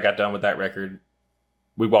soon as I got done with that record,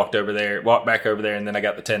 we walked back over there, and then I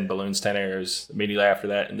got the 10 balloons, 10 arrows immediately after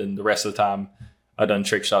that. And then the rest of the time, I done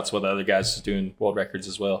trick shots with other guys doing world records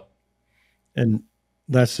as well. And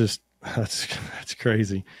that's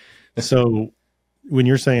crazy. So when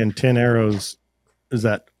you're saying 10 arrows, is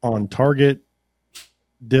that on target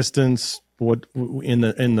distance? What in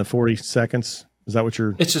the 40 seconds? Is that what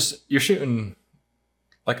you're? It's just you're shooting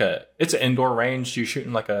it's an indoor range. You're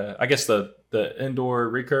shooting I guess the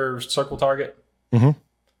indoor recurve circle target. Mm-hmm.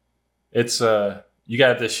 It's you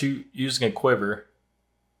got to shoot using a quiver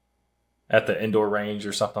at the indoor range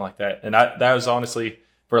or something like that. And that was honestly,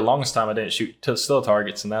 for the longest time, I didn't shoot still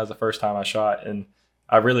targets, and that was the first time I shot. And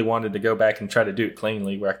I really wanted to go back and try to do it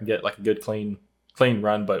cleanly, where I can get like a good clean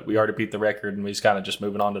run. But we already beat the record, and we just kind of just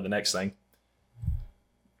moving on to the next thing.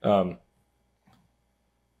 But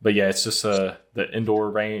yeah, it's just the indoor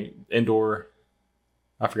range.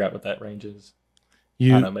 I forgot what that range is. I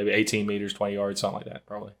don't know, maybe 18 meters, 20 yards, something like that,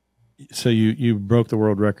 probably. So you broke the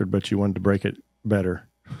world record, but you wanted to break it better.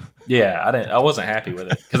 Yeah, I wasn't happy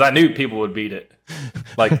with it because I knew people would beat it.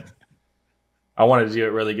 Like, I wanted to do it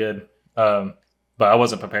really good, but I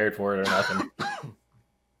wasn't prepared for it or nothing.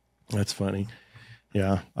 That's funny.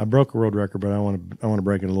 Yeah, I broke a world record, but I want to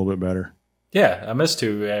break it a little bit better. Yeah, I missed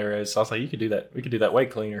 2 arrows. So I was like, you could do that. We could do that way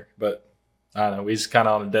cleaner, but I don't know. We just kind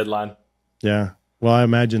of on a deadline. Yeah. Well, I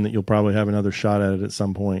imagine that you'll probably have another shot at it at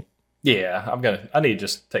some point. Yeah, I need to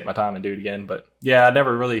just take my time and do it again. But yeah, that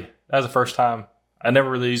was the first time. I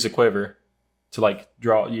never really used a quiver to like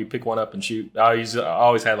draw. You pick one up and shoot. I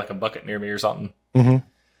always had like a bucket near me or something. Mm-hmm.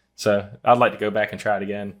 So I'd like to go back and try it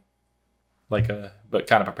again, but kind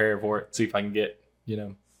of prepare for it. See if I can get,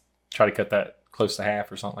 try to cut that close to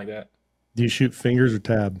half or something like that. Do you shoot fingers or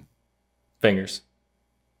tab? Fingers.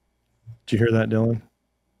 Did you hear that, Dylan?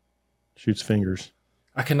 Shoots fingers.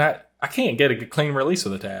 I can't get a good clean release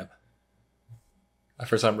with a tab.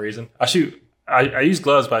 For some reason, I use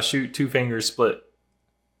gloves, but I shoot 2 fingers split.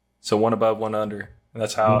 So one above, one under. And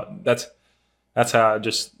that's how I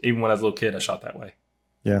just, even when I was a little kid, I shot that way.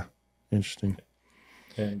 Yeah. Interesting.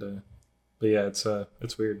 And, but yeah, it's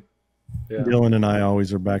weird. Yeah. Dylan and I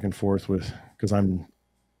always are back and forth because I'm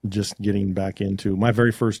just getting back into my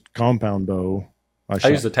very first compound bow. I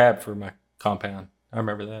used a tab for my compound. I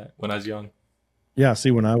remember that when I was young. Yeah.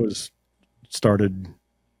 See, when I was started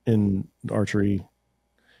in archery,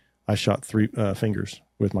 I shot 3 fingers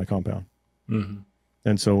with my compound. Mm-hmm.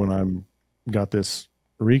 And so when I got this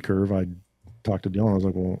recurve, I talked to Dylan. I was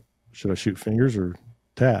like, well, should I shoot fingers or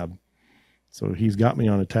tab? So he's got me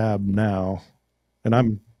on a tab now, and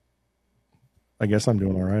I guess I'm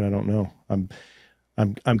doing all right. I don't know.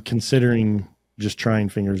 I'm considering just trying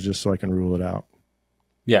fingers just so I can rule it out.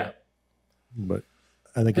 Yeah. But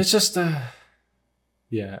I think It's just,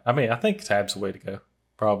 yeah. I mean, I think tabs the way to go.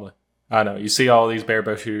 Probably. I know. You see all these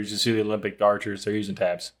barebow shooters, you see the Olympic archers, they're using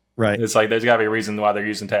tabs. right. It's like there's got to be a reason why they're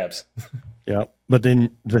using tabs. Yeah. But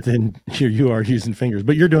then you are using fingers,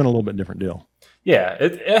 but you're doing a little bit different deal. Yeah,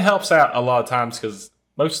 it helps out a lot of times because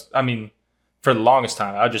for the longest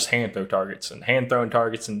time, I just hand throw targets, and hand throwing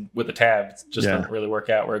targets and with a tab just doesn't really work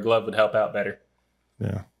out. Where a glove would help out better.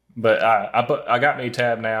 Yeah. But I got me a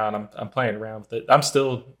tab now, and I'm playing around with it. I'm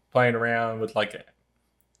still playing around with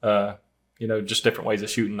just different ways of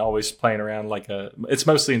shooting. Always playing around it's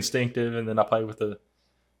mostly instinctive, and then I play with the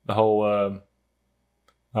whole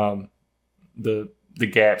the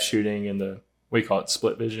gap shooting and we call it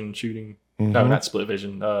split vision shooting. Mm-hmm. No, not split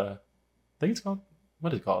vision. I think it's called,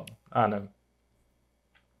 what is it called? I don't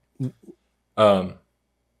know. I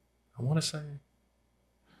want to say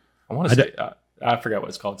I forgot what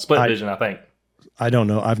it's called. Split vision, I think. I don't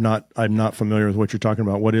know. I'm not familiar with what you're talking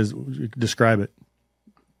about. Describe it.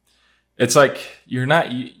 It's like you're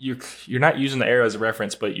not using the arrow as a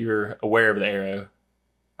reference, but you're aware of the arrow.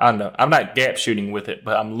 I don't know. I'm not gap shooting with it,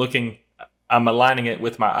 but I'm aligning it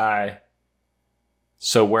with my eye.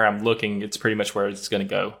 So where I'm looking, it's pretty much where it's going to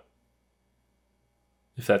go.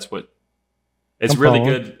 If that's what it's really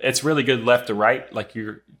good. It's really good left to right. Like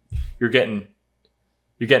you're getting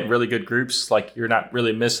really good groups. Like you're not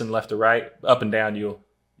really missing left to right. Up and down, you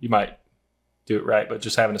might do it right, but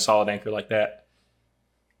just having a solid anchor like that.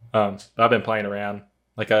 But I've been playing around.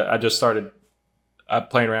 Like I just started. I'm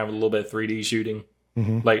playing around with a little bit of 3D shooting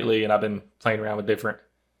lately, and I've been playing around with different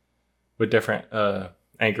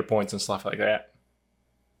anchor points and stuff like that.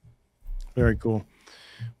 Very cool.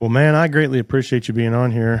 Well, man, I greatly appreciate you being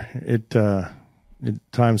on here.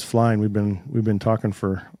 Time's flying. We've been talking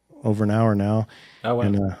for over an hour now. Oh, wow.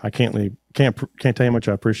 And I can't tell you how much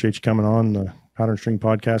I appreciate you coming on the Powder and String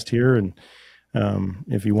podcast here. And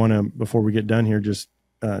if you want to, before we get done here, just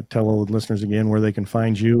tell all the listeners again where they can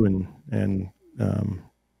find you and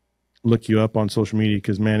look you up on social media,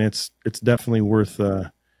 because man, it's definitely worth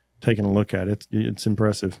taking a look at. It's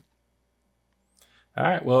impressive. All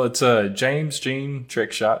right. Well, it's James Jean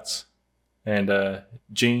Trick Shots, and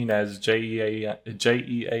Jean as Jean,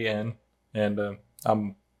 and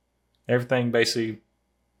I'm everything basically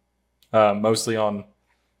mostly on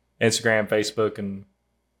Instagram, Facebook,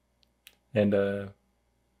 and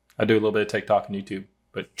I do a little bit of TikTok and YouTube,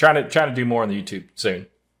 but trying to do more on the YouTube soon,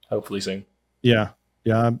 hopefully soon. Yeah.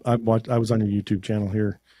 I was on your YouTube channel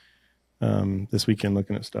here this weekend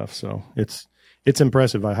looking at stuff, so it's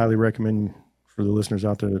impressive. I highly recommend for the listeners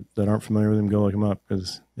out there that aren't familiar with him, go look him up,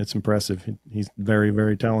 because it's impressive. He's very,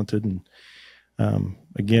 very talented. And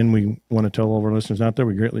again, we want to tell all of our listeners out there,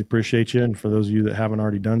 we greatly appreciate you. And for those of you that haven't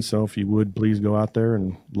already done so, if you would please go out there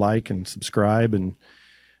and like and subscribe and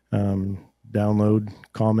download,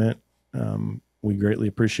 comment. We greatly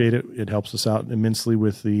appreciate it. It helps us out immensely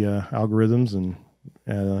with the algorithms. And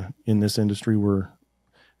in this industry, we're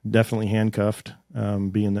definitely handcuffed,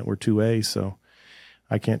 being that we're 2A. So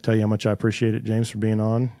I can't tell you how much I appreciate it, James, for being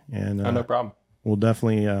on. And no problem. We'll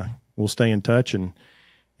definitely we'll stay in touch, and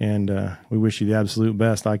we wish you the absolute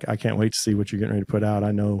best. I can't wait to see what you're getting ready to put out.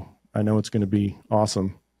 I know it's going to be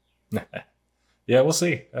awesome. Yeah, we'll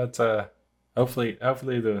see. That's hopefully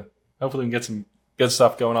we can get some good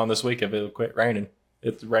stuff going on this week if it'll quit raining.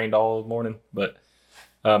 It's rained all morning, but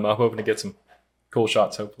I'm hoping to get some cool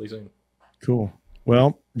shots hopefully soon. Cool.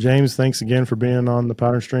 Well, James, thanks again for being on the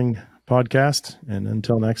Powder and String podcast. And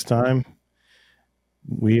until next time,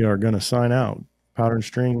 we are going to sign out. Powder and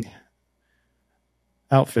String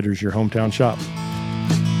Outfitters, your hometown shop.